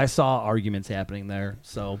experts because I saw arguments happening there.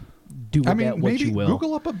 So do with that what maybe you will.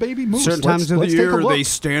 Google up a baby moose. Certain times of the Let's take a year, look. they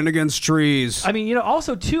stand against trees. I mean,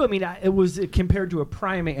 also too. I mean, it was compared to a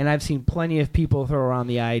primate, and I've seen plenty of people throw around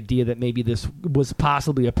the idea that maybe this was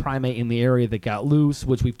possibly a primate in the area that got loose,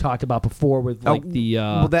 which we've talked about before with like the.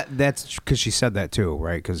 well, that's because she said that too,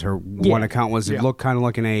 right? Because her one account was it looked kind of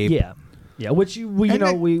like an ape. Yeah, which we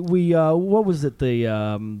what was it the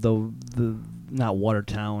not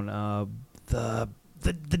Watertown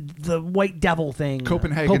the white devil thing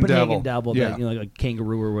Copenhagen devil Yeah. that, like a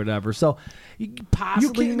kangaroo or whatever. So you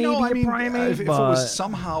possibly maybe a primate, if it but was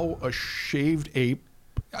somehow a shaved ape,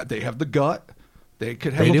 they have the gut. They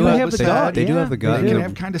could have They a do gut have with the that. gut, They do yeah. have the gut. They can Yeah.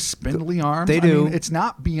 have kind of spindly arms. They I do. mean, it's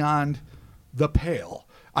not beyond the pale.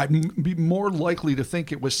 I'd be more likely to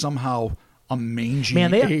think it was somehow a mangy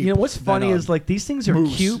man, ape what's funny than a is like these things are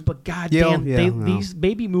moose. cute, but goddamn, Yeah, yeah. these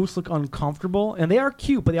baby moose look uncomfortable, and they are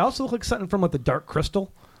cute, but they also look like something from like the Dark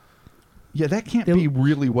Crystal. Yeah, that can't They- be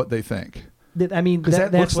really what they think. I mean, 'Cause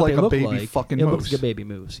that that's looks what like they a look baby like. fucking It looks moose. like a baby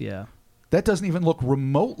moose. Yeah. That doesn't even look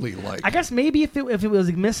remotely like. I guess maybe if it was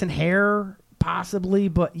like missing hair, possibly,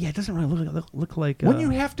 but yeah, it doesn't really look like. When you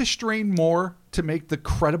have to strain more to make the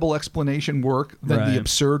credible explanation work than Right. the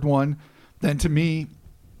absurd one, then to me,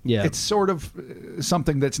 yeah, it's sort of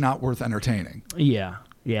something that's not worth entertaining. yeah.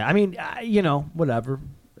 I mean, whatever.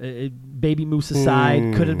 Baby moose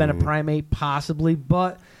aside, could have been a primate, possibly,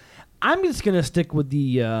 but I'm just gonna stick with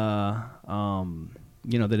the.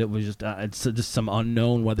 That it was just it's just some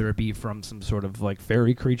unknown, whether it be from some sort of like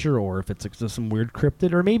fairy creature or if it's just some weird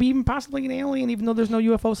cryptid or maybe even possibly an alien, even though there's no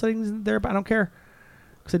UFO sightings there. But I don't care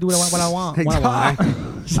because I do what I want.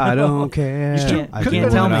 I don't care. You can't- I you do can't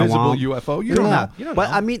what tell I me. Invisible want. UFO. You don't Yeah. know. You don't But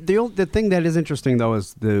know. I mean, the thing that is interesting though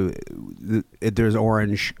is there's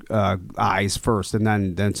orange eyes first, and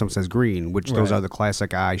then some says green, which those Right. are the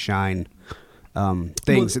classic eye shine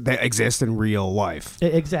things that exist in real life.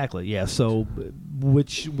 Exactly, yeah. So,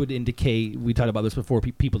 which would indicate we talked about this before.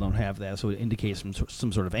 People don't have that, so it indicates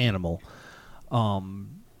some sort of animal.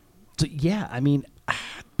 So yeah, I mean,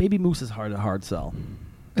 baby moose is hard sell.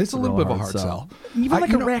 It's a little bit of a hard sell. Even like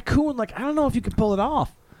you a know, raccoon, like I don't know if you could pull it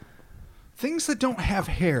off. things that don't have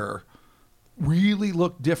hair really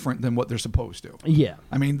look different than what they're supposed to. Yeah,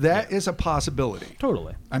 I mean, that is a possibility.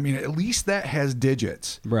 totally. I mean, at least that has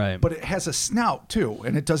digits. Right. But it has a snout, too,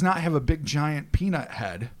 and it does not have a big, giant peanut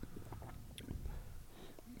head.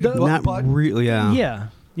 Not really,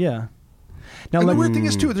 Yeah. Now, And the like, weird thing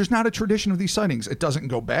is, too, there's not a tradition of these sightings. It doesn't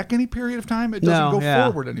go back any period of time. It doesn't go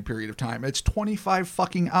forward any period of time. It's 25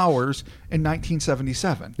 fucking hours in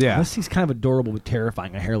 1977. Yeah. this thing's kind of adorable but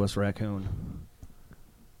terrifying. A hairless raccoon.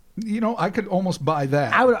 I could almost buy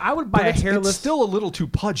that. I would buy But a it's hairless. still a little too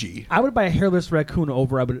pudgy. I would buy a hairless raccoon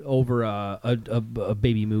over a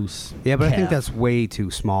baby moose. Yeah, but I think calf. that's way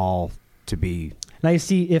too small to be. Now you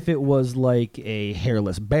see if it was like a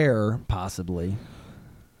hairless bear, possibly,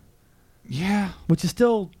 Yeah. which is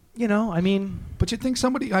still, I mean, But you'd think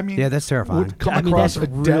somebody, Yeah, that's terrifying. would come I mean, across that's a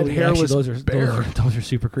really, dead actually, hairless bear. those are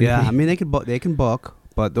super creepy. Yeah, I mean they can book,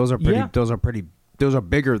 but those are pretty. Yeah. Those are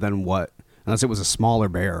bigger than what, unless it was a smaller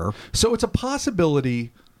bear. So it's a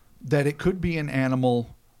possibility that it could be an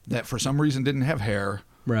animal that for some reason didn't have hair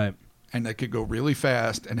right. and that could go really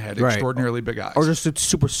fast and had Right. extraordinarily big eyes. Or just a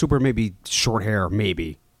super maybe short hair,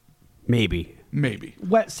 maybe. Maybe.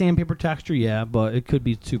 Wet sandpaper texture, yeah, but it could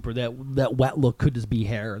be super. That wet look could just be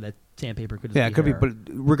hair. That sandpaper could just Yeah, be it could hair. be,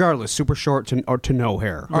 but regardless, super short to no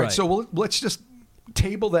hair. All right, Right. so let's just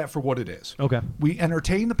table that for what it is. Okay. We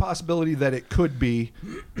entertain the possibility that it could be.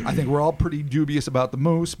 I think we're all pretty dubious about the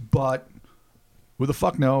moose, but who the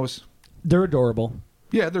fuck knows? They're adorable.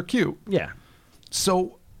 Yeah, they're cute. Yeah.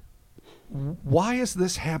 So why is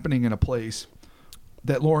this happening in a place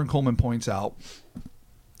that Lauren Coleman points out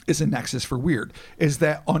is a nexus for weird? Is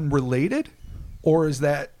that unrelated or is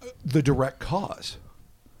that the direct cause?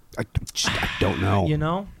 I don't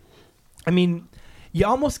know. I mean, you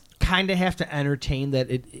almost kind of have to entertain that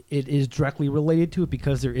it is directly related to it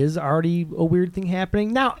because there is already a weird thing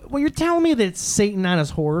happening. Now, when you're telling me that it's Satan on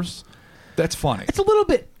his horse, That's funny. it's a little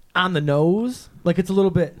bit on the nose. Like, it's a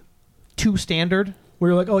little bit too standard. Where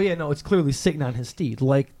you're like, oh, yeah, no, it's clearly Satan on his steed.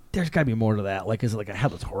 Like, there's got to be more to that. Like, is it like a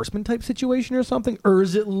headless horseman type situation or something? Or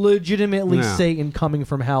is it legitimately No. Satan coming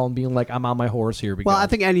from hell and being like, I'm on my horse here? Because Well, I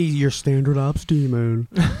think your standard ops demon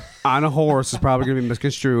on a horse is probably going to be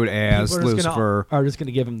misconstrued as people are Lucifer. are just going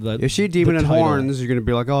to give him the If she demon the and title. horns, you're going to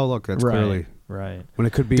be like, oh, look, that's right, clearly. Right. When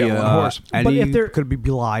it could be Devil on a horse. But any, if they're- could be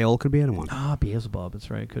Belial, could be anyone. Ah, Beelzebub. That's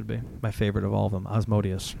right. It could be my favorite of all of them,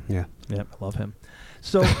 Osmodeus. Yeah. Yep, I love him.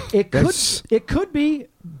 So it could That's-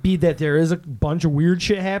 be that there is a bunch of weird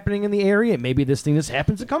shit happening in the area. Maybe this thing just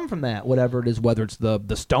happens to come from that, whatever it is, whether it's the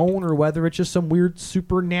stone or whether it's just some weird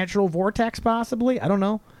supernatural vortex, possibly. I don't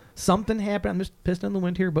know. Something happened. I'm just pissing in the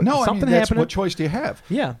wind here, but No, I something mean, that's happened. what choice do you have?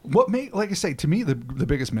 Yeah. Like I say, to me, the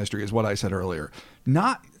biggest mystery is what I said earlier.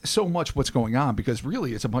 Not so much what's going on, because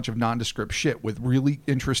really it's a bunch of nondescript shit with really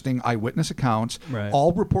interesting eyewitness accounts, Right.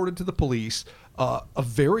 all reported to the police. A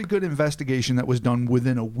very good investigation that was done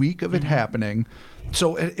within a week of it happening.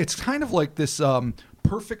 So it's kind of like this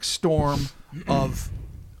perfect storm of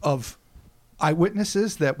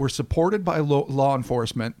eyewitnesses that were supported by law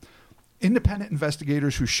enforcement, independent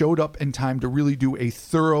investigators who showed up in time to really do a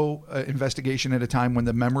thorough investigation at a time when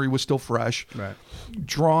the memory was still fresh, Right.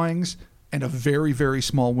 drawings, and a very, very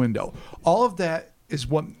small window. All of that is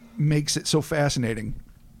what makes it so fascinating.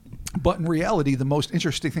 But in reality, the most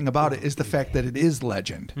interesting thing about it is the fact that it is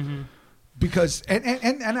legend. Because,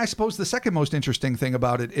 and I suppose the second most interesting thing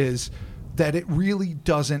about it is that it really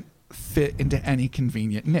doesn't fit into any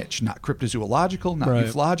convenient niche. Not cryptozoological, not Right.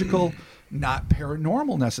 ufological, not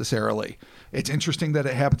paranormal necessarily. It's interesting that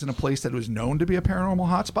it happens in a place that was known to be a paranormal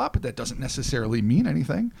hotspot, but that doesn't necessarily mean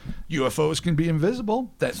anything. UFOs can be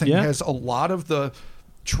invisible. That thing Yeah. has a lot of the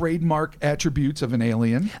trademark attributes of an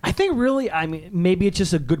alien. I think really, I mean, maybe it's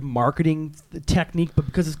just a good marketing technique, but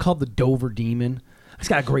because it's called the Dover Demon, it's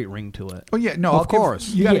got a great ring to it. Oh yeah, no, Of course.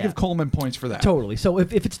 you got to Yeah. give Coleman points for that. Totally. So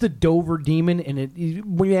if it's the Dover Demon, and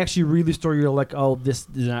when you actually read the story, you're like, oh, this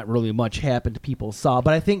does not really much happen to people saw.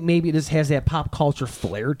 But I think maybe it just has that pop culture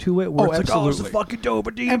flair to it, where Oh, it's like, oh, it's the absolutely. fucking Dover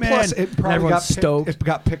Demon. And plus, it And probably everyone's stoked. it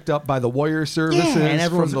got picked up by the wire services Yeah, and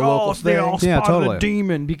everyone's from the like, local oh, they all thing. Yeah, spotted totally. a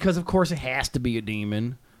demon, because of course it has to be a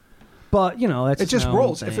demon. But that's It just no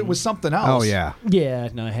rolls. thing. If it was something else, Oh, yeah. yeah,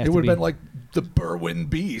 no, it has it to would be. have been like the Berwyn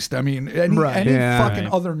Beast. I mean, any Right. Yeah. fucking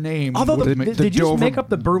Right. other name. Although, would did make- you just Dover make up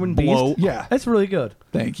the Berwyn Beast? bloat. Yeah. That's really good.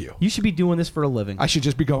 Thank you. You should be doing this for a living. I should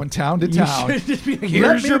just be going town to You town. should just be like, Let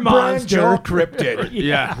here's me your brand monster. Joe Cryptid.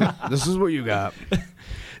 Yeah. This is what you got.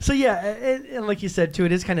 So yeah, and like you said too,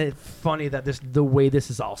 it is kind of funny that the way this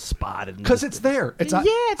is all spotted. and Because just- it's there. It's on,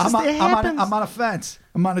 Yeah, it's just- it happens. I'm on a fence.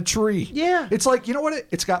 I'm on a tree. Yeah. It's like, you know what?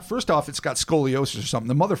 It's got, first off, it's got scoliosis or something.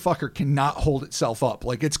 The motherfucker cannot hold itself up.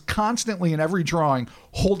 Like, it's constantly in every drawing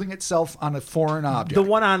holding itself on a foreign object. the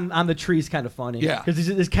one on the tree is kind of funny. Yeah. because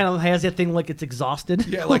it kind of has that thing like it's exhausted.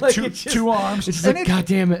 Yeah, like it's two arms. It's just And like, it- God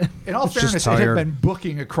damn it. In all It's just fairness, it had tired. been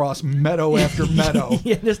booking across meadow after meadow.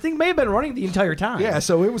 Yeah, this thing may have been running the entire time. Yeah,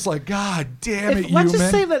 so it was like, God damn it, Let's human.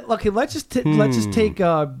 just say that. Okay, let's just take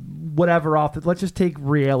whatever off. Let's just take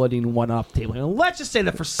reality and one off the table. And let's just say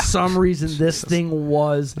that for some reason this thing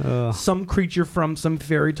was some creature from some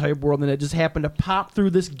fairy type world, and it just happened to pop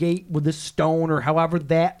through this gate with this stone, or however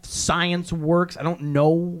that science works. I don't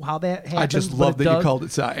know how that happens. I just love that you called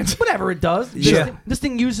it science. Whatever it does. This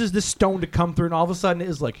thing uses this stone to come through, and all of a sudden it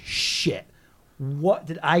is like, shit, what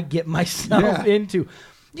did I get myself into?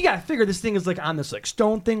 You gotta figure this thing is like on this like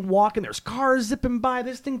stone thing walking. There's cars zipping by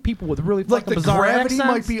this thing. People with really Like fucking the bizarre gravity accents.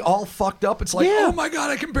 might be all fucked up. It's like, oh my God,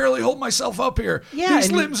 I can barely hold myself up here. Yeah, These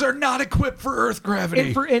and limbs are not equipped for Earth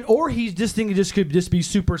gravity. Or he's this thing could just be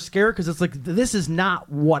super scared because it's like, this is not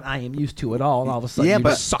what I am used to at all. And all of a sudden, Yeah, you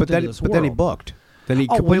but get sucked into this then he world. booked. Then he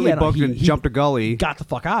Oh, well, completely yeah, no, booked and he jumped a gully. Got the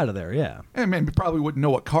fuck out of there. Yeah. And man, you probably wouldn't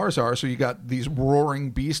know what cars are, so you got these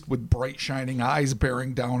roaring beasts with bright shining eyes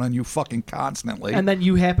bearing down on you fucking constantly. And then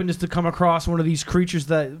you happen just to come across one of these creatures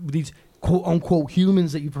these quote unquote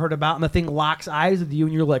humans that you've heard about, and the thing locks eyes with you,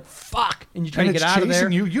 and you're like, fuck, and you're trying to get out of there.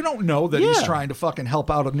 You. You don't know that he's Yeah. trying to fucking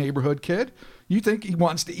help out a neighborhood kid. You think he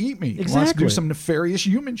wants to eat me. He wants to Exactly. do some nefarious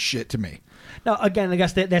human shit to me. Now, again, I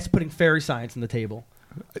guess that's putting fairy science on the table.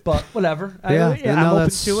 But whatever. I'm No, open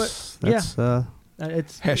to it. That's,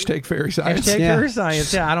 It's Hashtag fairy science. hashtag Yeah. fairy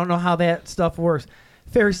science. Yeah, I don't know how that stuff works.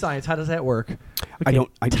 Fairy science, how does that work? We can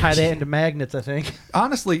tie that into magnets, I think.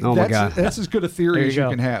 Honestly, Oh my God. that's as good a There theory you as you go.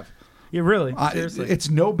 can have. Yeah, really. Seriously. It's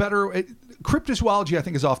no better. Cryptozoology, I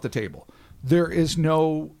think, is off the table. There is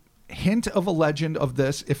no hint of a legend of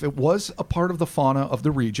this. If it was a part of the fauna of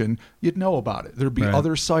the region, you'd know about it. There'd be Right.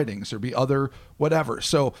 other sightings. There'd be other whatever.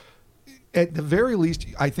 So at the very least,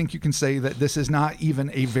 I think you can say that this is not even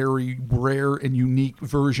a very rare and unique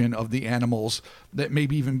version of the animals that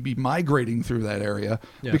maybe even be migrating through that area,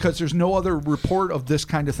 because there's no other report of this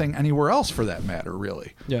kind of thing anywhere else for that matter,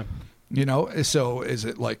 really. yeah. You know, so is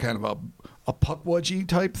it like kind of a pukwudgie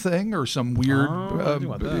type thing or some weird, I think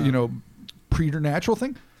about that. preternatural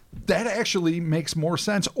thing? That actually makes more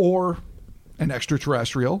sense. Or an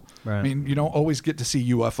extraterrestrial. Right. I mean, you don't always get to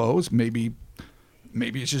see UFOs. Maybe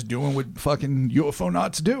it's just doing what fucking UFO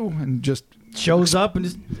nuts do and just Shows up and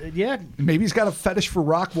just, maybe he's got a fetish for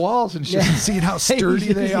rock walls and just seeing how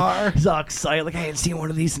sturdy they are. He's all excited, like, I hadn't seen one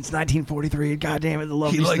of these since 1943. God damn it, I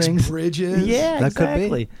love He these likes things. bridges. Yeah, that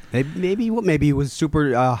exactly. could be. Maybe it was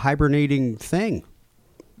super hibernating thing.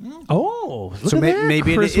 Oh, look So at that.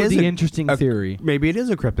 maybe Chris it with is the interesting theory. Maybe it is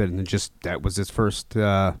a cryptid, and that was its first.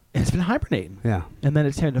 It's been hibernating. Yeah. And then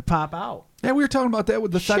it's turned to pop out. Yeah, we were talking about that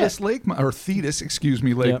with the Shit. lake lake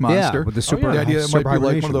Yep. monster. with the super. The idea that it might super be like one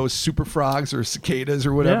hibernation. of those super frogs or cicadas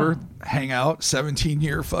or whatever, hang out,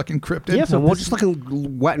 17-year fucking cryptid. Yeah, so Well, this just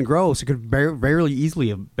looking wet and gross. It could very easily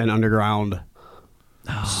have been underground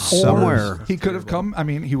somewhere. He could have come. I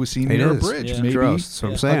mean, he was seen It near a is. bridge. Yeah. Maybe Gross, that's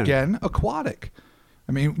what I'm saying. again aquatic.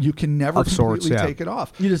 I mean, you can never Of sorts, completely yeah. take it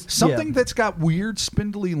off. You just- Something yeah. that's got weird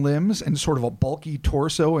spindly limbs and sort of a bulky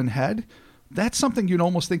torso and head. That's something you'd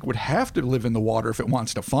almost think would have to live in the water if it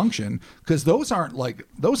wants to function, because those aren't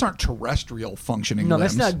terrestrial functioning No,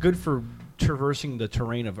 limbs. that's not good for traversing the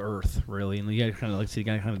terrain of Earth, really. And you gotta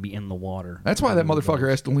kind of be in the water. That's why that motherfucker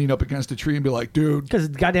has to lean up against a tree and be like, dude, Because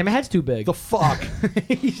his goddamn head's too big. the fuck?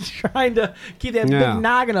 He's trying to keep that Yeah. big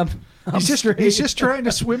noggin up. He's just trying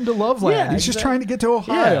to swim to Loveland. Yeah, He's just exactly. trying to get to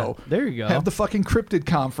Ohio. Yeah, there you go. Have the fucking cryptid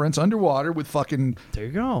conference underwater with fucking There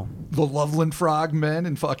you go. the Loveland frogmen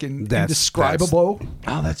and fucking That's- indescribable.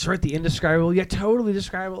 Oh, that's right. The indescribable. Yeah, totally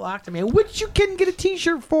describable Octoman, which you can get a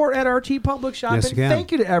T-shirt for at RT Public Shop. Yes, and you can.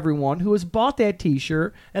 thank you to everyone who has bought that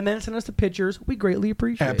T-shirt and then sent us the pictures. We greatly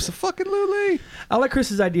appreciate it. Abso-fucking-lutely. I like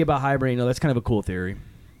Chris's idea about hibernating. Though. That's kind of a cool theory.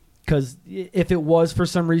 Because if it was for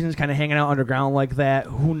some reason kind of hanging out underground like that,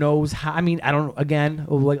 who knows how? I mean, I don't. Again,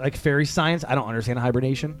 like fairy science, I don't understand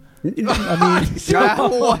hibernation.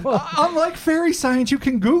 Unlike fairy science, you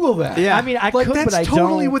can Google that. Yeah. I mean, I like could, that's but I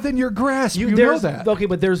totally don't. within your grasp. You know there's, that. Okay,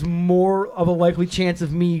 but there's more of a likely chance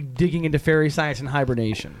of me digging into fairy science and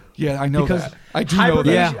hibernation. Yeah, I know Because that. I do know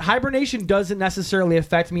that. hibernation doesn't necessarily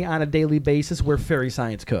affect me on a daily basis where fairy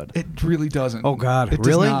science could. It really doesn't. Oh, God. It does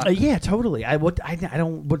Really? not. Yeah, totally. I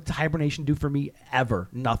don't. What does hibernation do for me? Ever?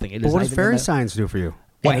 Nothing. It But is what not does even fairy in the- science do for you?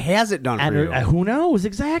 What has it done And for you? who knows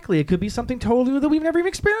exactly? It could be something totally new that we've never even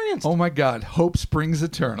experienced. Oh my God. Hope springs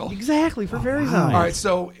eternal. Exactly for fairy wow. science. All right,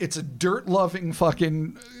 so it's a dirt-loving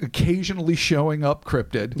fucking occasionally showing up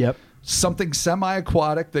cryptid. Yep. Something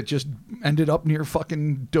semi-aquatic that just ended up near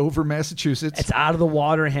fucking Dover, Massachusetts. It's out of the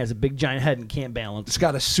water and has a big giant head and can't balance. It's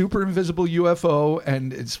got a super invisible UFO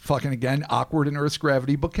and it's fucking, again, awkward in Earth's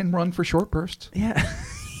gravity, but can run for short bursts. Yeah.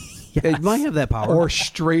 It might have that power. or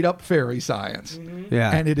straight up fairy science.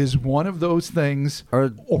 Yeah. And it is one of those things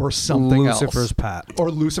Or something Lucifer's else. pet. Or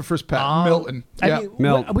Lucifer's pet. Milton. I Yeah. mean,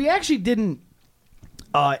 Milt. we actually didn't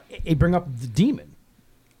bring up the demon.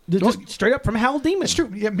 Just straight up from hell demon. It's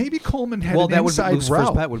true. Yeah, maybe Coleman had Well, an that would be inside Lucifer's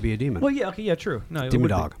route. pet would be a demon. Well, yeah, okay, yeah, true. No, it demon would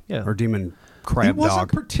be. dog. Yeah. Or demon It crab wasn't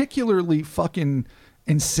dog. particularly fucking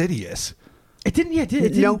insidious. It didn't. Yeah, it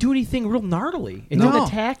didn't No. do anything real gnarly. It No. didn't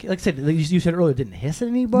attack. Like I said, like you said earlier, it didn't hiss at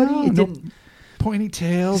anybody. No, it no didn't. Pointy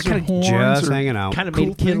tails It's or kinda horns. Just or hanging out. Kind of cool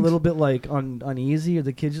made the kid a things. little bit like uneasy, or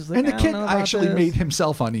the kid just like. And the "I don't kid know about actually this." made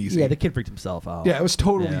himself uneasy. Yeah, the kid freaked himself out. Yeah, it was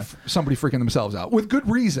totally Yeah. somebody freaking themselves out with good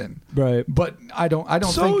reason. Right. But I don't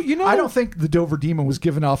So, think you know- I don't think the Dover Demon was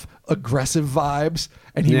giving off aggressive vibes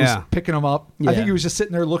and he Yeah. was picking them up. I Yeah. think he was just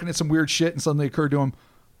sitting there looking at some weird shit and suddenly occurred to him,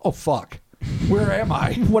 "Oh fuck. Where am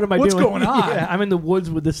I? What am I What's doing? going on?" Yeah, I'm in the woods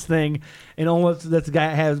with this thing, and all that guy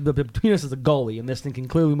has between us is a gully, and this thing can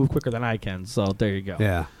clearly move quicker than I can. So there you go.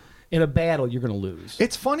 Yeah. In a battle, you're going to lose.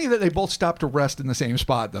 It's funny that they both stopped to rest in the same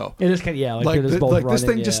spot though. It is kind of, yeah, like, Like, they're just both like running, this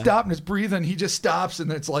thing just yeah. stopped and it's breathing. He just stops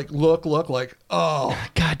and it's like, look, like, oh.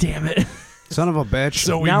 God damn it! Son of a bitch.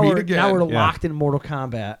 So we now meet we're again. now we're Yeah. locked in Mortal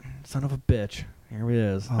Kombat. Son of a bitch. Here it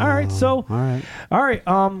is. All right, so all right.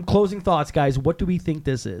 closing thoughts, guys. What do we think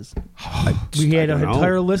this is? We had I an don't know.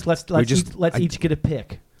 entire list. Let's I- each get a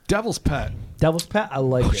pick. Devil's Pet. Devil's Pet. I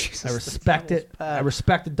like it. Jesus, I respect it. I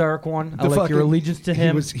respect the Dark One. I The like your fucking- allegiance to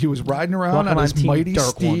him. He was riding around Welcome on his on Team mighty Dark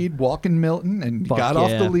steed, walking Milton, and he Fuck got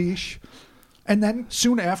off yeah. the leash. And then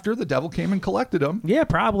soon after, the devil came and collected him. Yeah,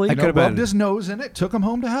 probably. You know, could've been. rubbed his nose in it, took him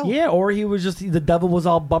home to hell. Yeah, or he was just the devil was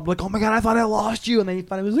all bummed like, oh my god, I thought I lost you, and then he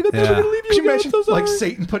finally was like, I'm Yeah. never gonna leave Could you. you again, imagine I'm so like sorry."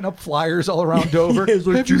 Satan putting up flyers all around Dover? It's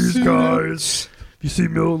like, Have you "Cheers, seen it?" guys. If you see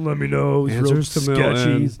Milton, let me know. He's real Answers to sketchy.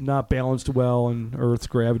 Milton. He's not balanced well in Earth's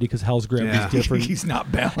gravity because Hell's gravity Yeah. is different. He's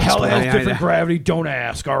not balanced. Hell well. has Yeah, different yeah. gravity. Don't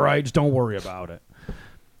ask. All right, just don't worry about it.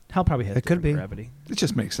 Hell probably has It could different be. gravity. It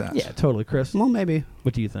just makes sense. Yeah, totally, Chris. Well, maybe.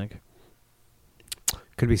 What do you think?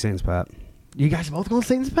 Could be Satan's pet. You guys both going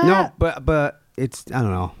Satan's Pet? No, but it's I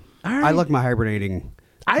don't know. All right. I like my hibernating.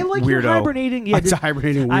 I like your weirdo. hibernating. Yeah, It's a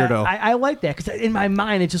hibernating weirdo. I like that because in my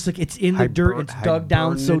mind it's just like it's in the dirt. It's dug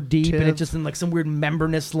down so deep, and it's just in like some weird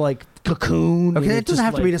membranous like cocoon. Okay, and it it's doesn't just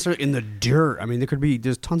have to be like- necessarily in the dirt. I mean, there could be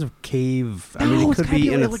there's tons of cave. I No, mean, it it's could gotta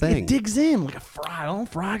be in a like, thing. It digs in like a frog. I don't know.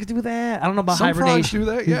 Frogs do that. I don't know about Some hibernation. frogs do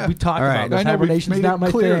that, yeah. We talked All right. about this. I know we've Hibernation's made not it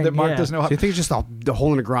my clear thing. that Mark yeah. doesn't know how. Do you think it's just the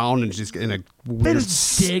hole in the ground and just in a They weird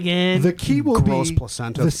just dig in. The key will gross be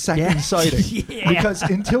placenta. the second Yeah. sighting. Yeah. Because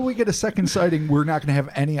until we get a second sighting, we're not going to have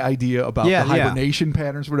any idea about Yeah, the yeah. hibernation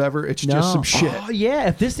patterns, whatever. It's just some shit. Oh yeah,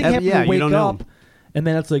 if this thing Yeah, happened yeah, to you wake don't know. up, and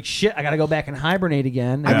then it's like shit, I got to go back and hibernate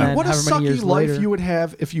again. And I mean, then what a however many sucky years life later, you would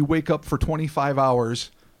have if you wake up for 25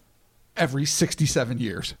 hours every 67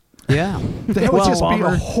 years. Yeah. That would just be a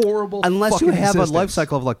bummer. horrible Unless you fucking have a life existence.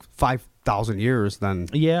 cycle of like 5,000 years, then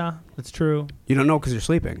Yeah, that's true. you don't know because you're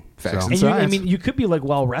sleeping. Facts So. and And you, I Science. mean, you could be like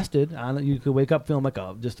well rested. You could wake up feeling like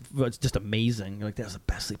it's just amazing. You're like, that's the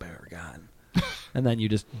best sleep I've ever gotten. And then you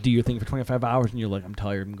just do your thing for 25 hours, and you're like, I'm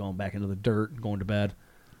tired. I'm going back into the dirt, and going to bed.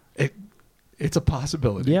 It's a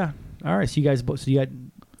possibility. Yeah. All right. So you guys, you're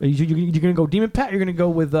gonna go demon pet. You're gonna go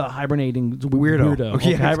with hibernating Weirdo. Okay,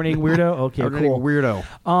 Okay. hibernating weirdo. Okay, Hibernating cool.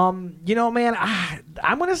 weirdo. You know, man,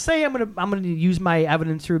 I'm gonna say I'm gonna use my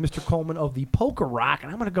evidence here, Mr. Coleman, of the poker rock,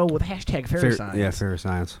 and I'm gonna go with hashtag fair science. Yeah, fair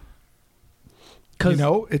science. You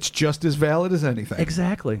know, it's just as valid as anything.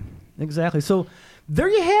 Exactly. So there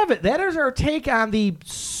you have it. That is our take on the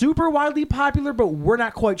super widely popular, but we're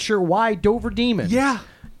not quite sure why, Dover Demon. Yeah.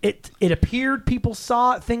 It appeared, people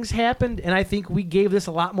saw it, things happened, and I think we gave this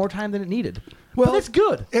a lot more time than it needed. Well, but that's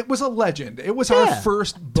good. It was a legend. It was Yeah, our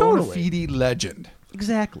first bona totally. fide legend.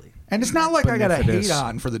 Exactly. And it's not like I got a Beneficus. hate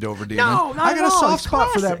on for the Dover Demon. No, not I at got a all. soft He's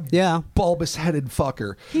spot for that classic. Yeah. bulbous-headed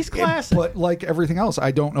fucker. He's classic. But like everything else, I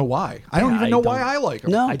don't know why. I don't Yeah, even I know why don't- I like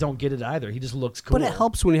him. No. I don't get it either. He just looks cool. But it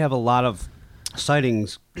helps when you have a lot of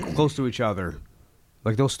sightings close to each other.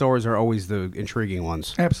 Like those stories are always the intriguing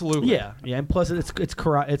ones. Absolutely. Yeah, and plus it's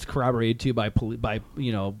corroborated too by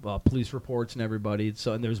police reports and everybody.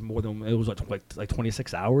 So and there's more than it was like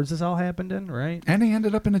 26 hours this all happened in, right? And he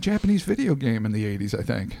ended up in a Japanese video game in the 80s, I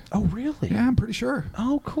think. Oh really? Yeah, I'm pretty sure.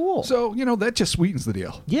 Oh cool. So, that just sweetens the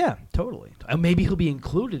deal. Yeah, totally. Maybe he'll be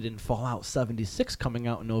included in Fallout 76 coming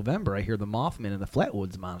out in November. I hear the Mothman and the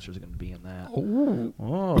Flatwoods monsters are going to be in that.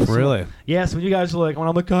 Oh, so- Really? Yeah, so when you guys are like, when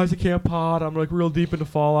I'm like, guys, I can't pod. I'm like real deep into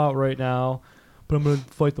Fallout right now. but I'm gonna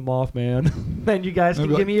fight them off, man. Then you guys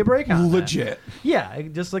can give me a break on that. Legit. Yeah,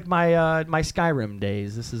 just like my my Skyrim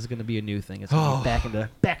days. This is gonna be a new thing. It's gonna be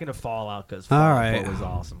back into Fallout because Fallout was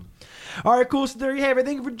awesome. All right, cool. So there you have it.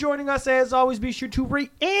 Thank you for joining us. As always, be sure to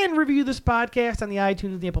rate and review this podcast on the iTunes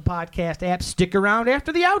and the Apple Podcast app. Stick around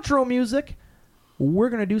after the outro music. We're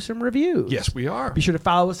going to do some reviews. Yes, we are. Be sure to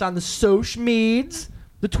follow us on the social medias,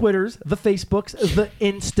 the Twitters, the Facebooks, the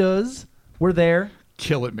Instas. We're there.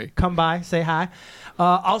 Killing me. Come by, say hi.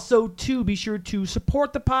 Also, too, be sure to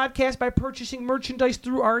support the podcast by purchasing merchandise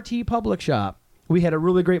through RT Public Shop. We had a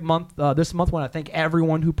really great month this month. I want to thank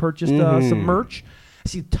everyone who purchased some merch. I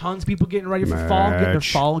see tons of people getting ready for fall, getting their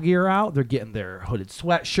fall gear out. They're getting their hooded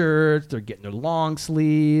sweatshirts. They're getting their long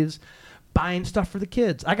sleeves, buying stuff for the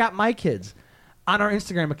kids. I got my kids on our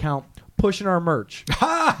Instagram account pushing our merch.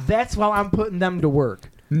 That's why I'm putting them to work.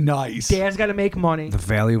 Nice. Dad's got to make money. The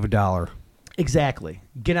value of $1. Exactly.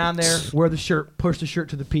 Get on there, wear the shirt, push the shirt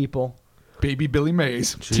to the people. Baby Billy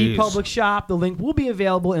Mays. T Public Shop. The link will be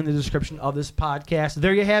available in the description of this podcast.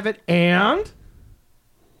 There you have it. And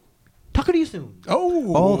talking to you soon.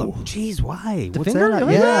 Oh, Jeez, why? The What's finger?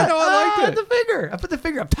 that? Yeah, no, I liked it. The finger. I put the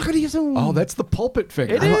finger up. Talking to you soon. Oh, that's the pulpit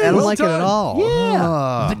finger. It I is. don't Well like it at done. all.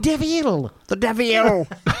 Yeah. The devil. The devil.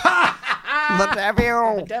 The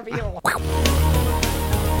devil. Devil.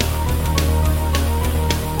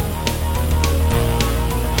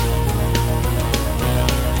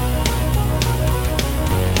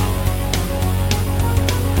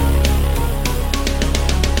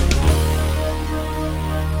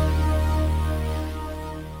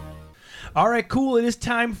 All right, cool. It is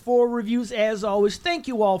time for reviews. As always, thank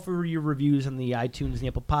you all for your reviews on the iTunes and the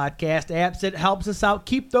Apple Podcast apps. It helps us out.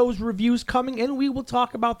 Keep those reviews coming, and we will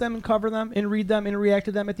talk about them and cover them and read them and react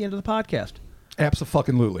to them at the end of the podcast.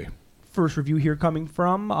 Abso-fucking-lutely. First review here coming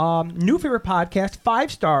from new favorite podcast, 5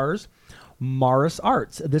 stars, Morris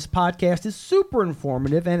Arts. This podcast is super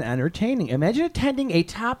informative and entertaining. Imagine attending a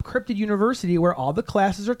top cryptid university where all the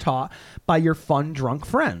classes are taught by your fun, drunk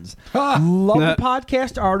friends. Love the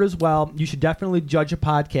podcast art as well. You should definitely judge a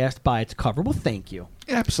podcast by its cover. Well, thank you.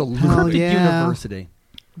 Absolutely. Hell Cryptid yeah. University.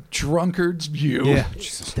 Drunkard's view. Yeah.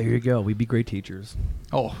 There you go. We'd be great teachers.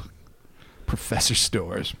 Oh, Professor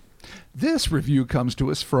Stores. This review comes to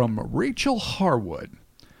us from Rachel Harwood.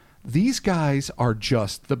 These guys are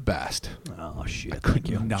just the best. Oh, shit. Could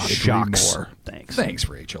not agree Shucks. more. Thanks. Thanks,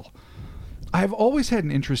 Rachel. I've always had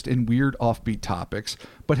an interest in weird offbeat topics,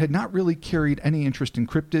 but had not really carried any interest in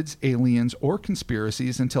cryptids, aliens, or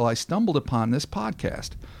conspiracies until I stumbled upon this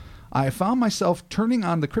podcast. I found myself turning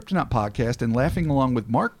on the Cryptonaut podcast and laughing along with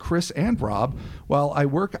Mark, Chris, and Rob while I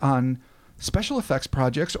work on special effects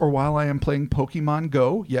projects or while I am playing Pokemon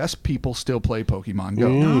Go. Yes, people still play Pokemon Go.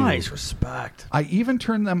 Nice. Respect. I even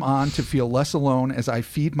turn them on to feel less alone as I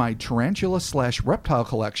feed my tarantula/reptile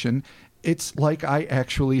collection. It's like I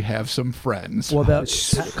actually have some friends. Well,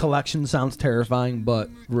 that collection sounds terrifying, but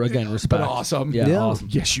again, respect. But awesome. Yeah, awesome.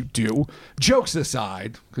 Yes, you do. Jokes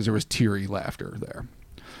aside, because there was teary laughter there.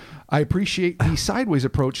 I appreciate the sideways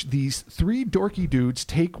approach these 3 dorky dudes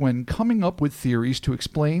take when coming up with theories to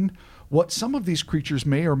explain what some of these creatures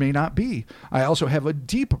may or may not be. I also have a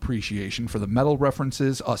deep appreciation for the metal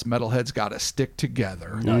references. Us metalheads gotta stick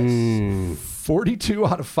together. Nice. 42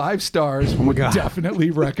 out of 5 stars. Oh my God.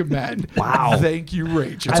 Definitely recommend. Wow. Thank you,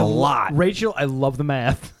 Rachel. That's a lot. Rachel, I love the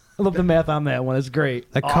math. I love the math on that one. It's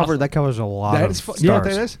great. That Awesome. covers a lot That of is stars. you know what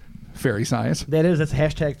that is? Fairy science. That's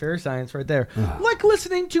hashtag fair science right there. Like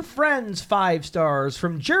listening to Friends, 5 stars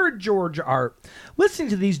from Jared George Art. Listening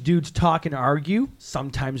to these dudes talk and argue,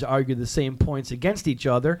 sometimes argue the same points against each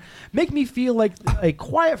other, make me feel like a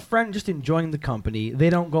quiet friend just enjoying the company. They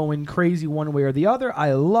don't go in crazy one way or the other.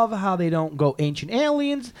 I love how they don't go ancient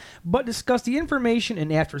aliens, but discuss the information,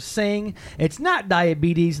 and after saying it's not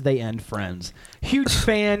diabetes, they end friends. Huge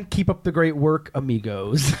fan. Keep up the great work,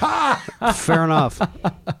 amigos. Fair enough.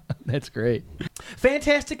 That's great.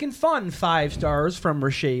 Fantastic and fun, 5 stars from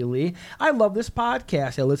Rashay Lee. I love this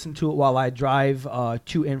podcast. I listen to it while I drive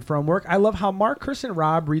to and from work. I love how Mark, Chris, and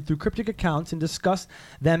Rob read through cryptic accounts and discuss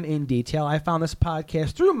them in detail. I found this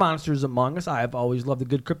podcast through Monsters Among Us. I have always loved a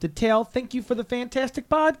good cryptid tale. Thank you for the fantastic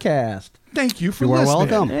podcast. Thank you for You are listening.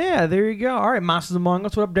 welcome. Yeah, there you go. All right, Monsters Among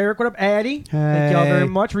Us. What up, Derek? What up, Addie? Thank y'all very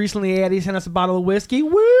much. Recently, Addie sent us a bottle of whiskey.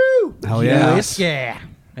 Woo! Hell yeah. Whiskey.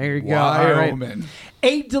 There you go. All right. Wyoming.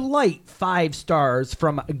 A delight, 5 stars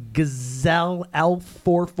from Gazelle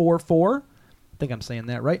L444. I think I'm saying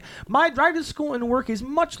that right. My drive to school and work is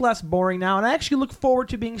much less boring now, and I actually look forward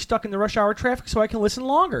to being stuck in the rush hour traffic so I can listen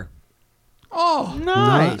longer. Oh,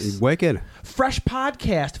 Nice. Wicked. Fresh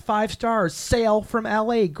podcast, 5 stars. Sale from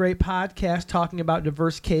LA, great podcast talking about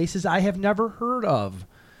diverse cases I have never heard of.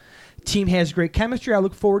 Team has great chemistry. I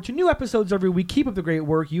look forward to new episodes every week. Keep up the great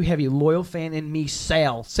work. You have a loyal fan in me,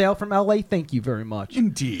 Sal. Sal from LA, thank you very much.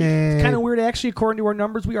 indeed. It's kind of weird, actually. According to our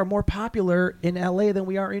numbers, we are more popular in LA than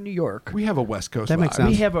we are in New York. We have a West Coast That makes vibe. sense.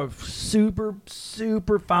 We have a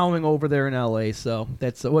super following over there in LA. So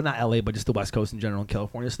that's, well, not LA, but just the West Coast in general in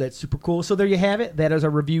California. So that's super cool. So there you have it. That is our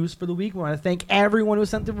reviews for the week. We want to thank everyone who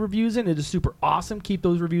sent the reviews in. It is super awesome. Keep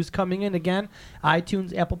those reviews coming in. Again,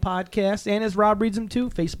 iTunes, Apple Podcasts, and as Rob reads them too,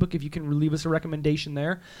 Facebook, if you can leave us a recommendation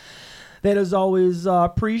there. That is always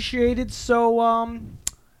appreciated. So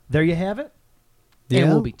there you have it. Yeah.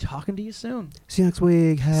 And we'll be talking to you soon. See you next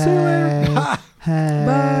week. Hey. See you later. Hey.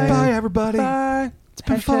 Bye. Bye, everybody. Bye. It's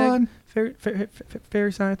been fun.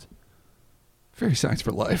 Fairy science. Fairy science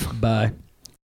for life. Bye.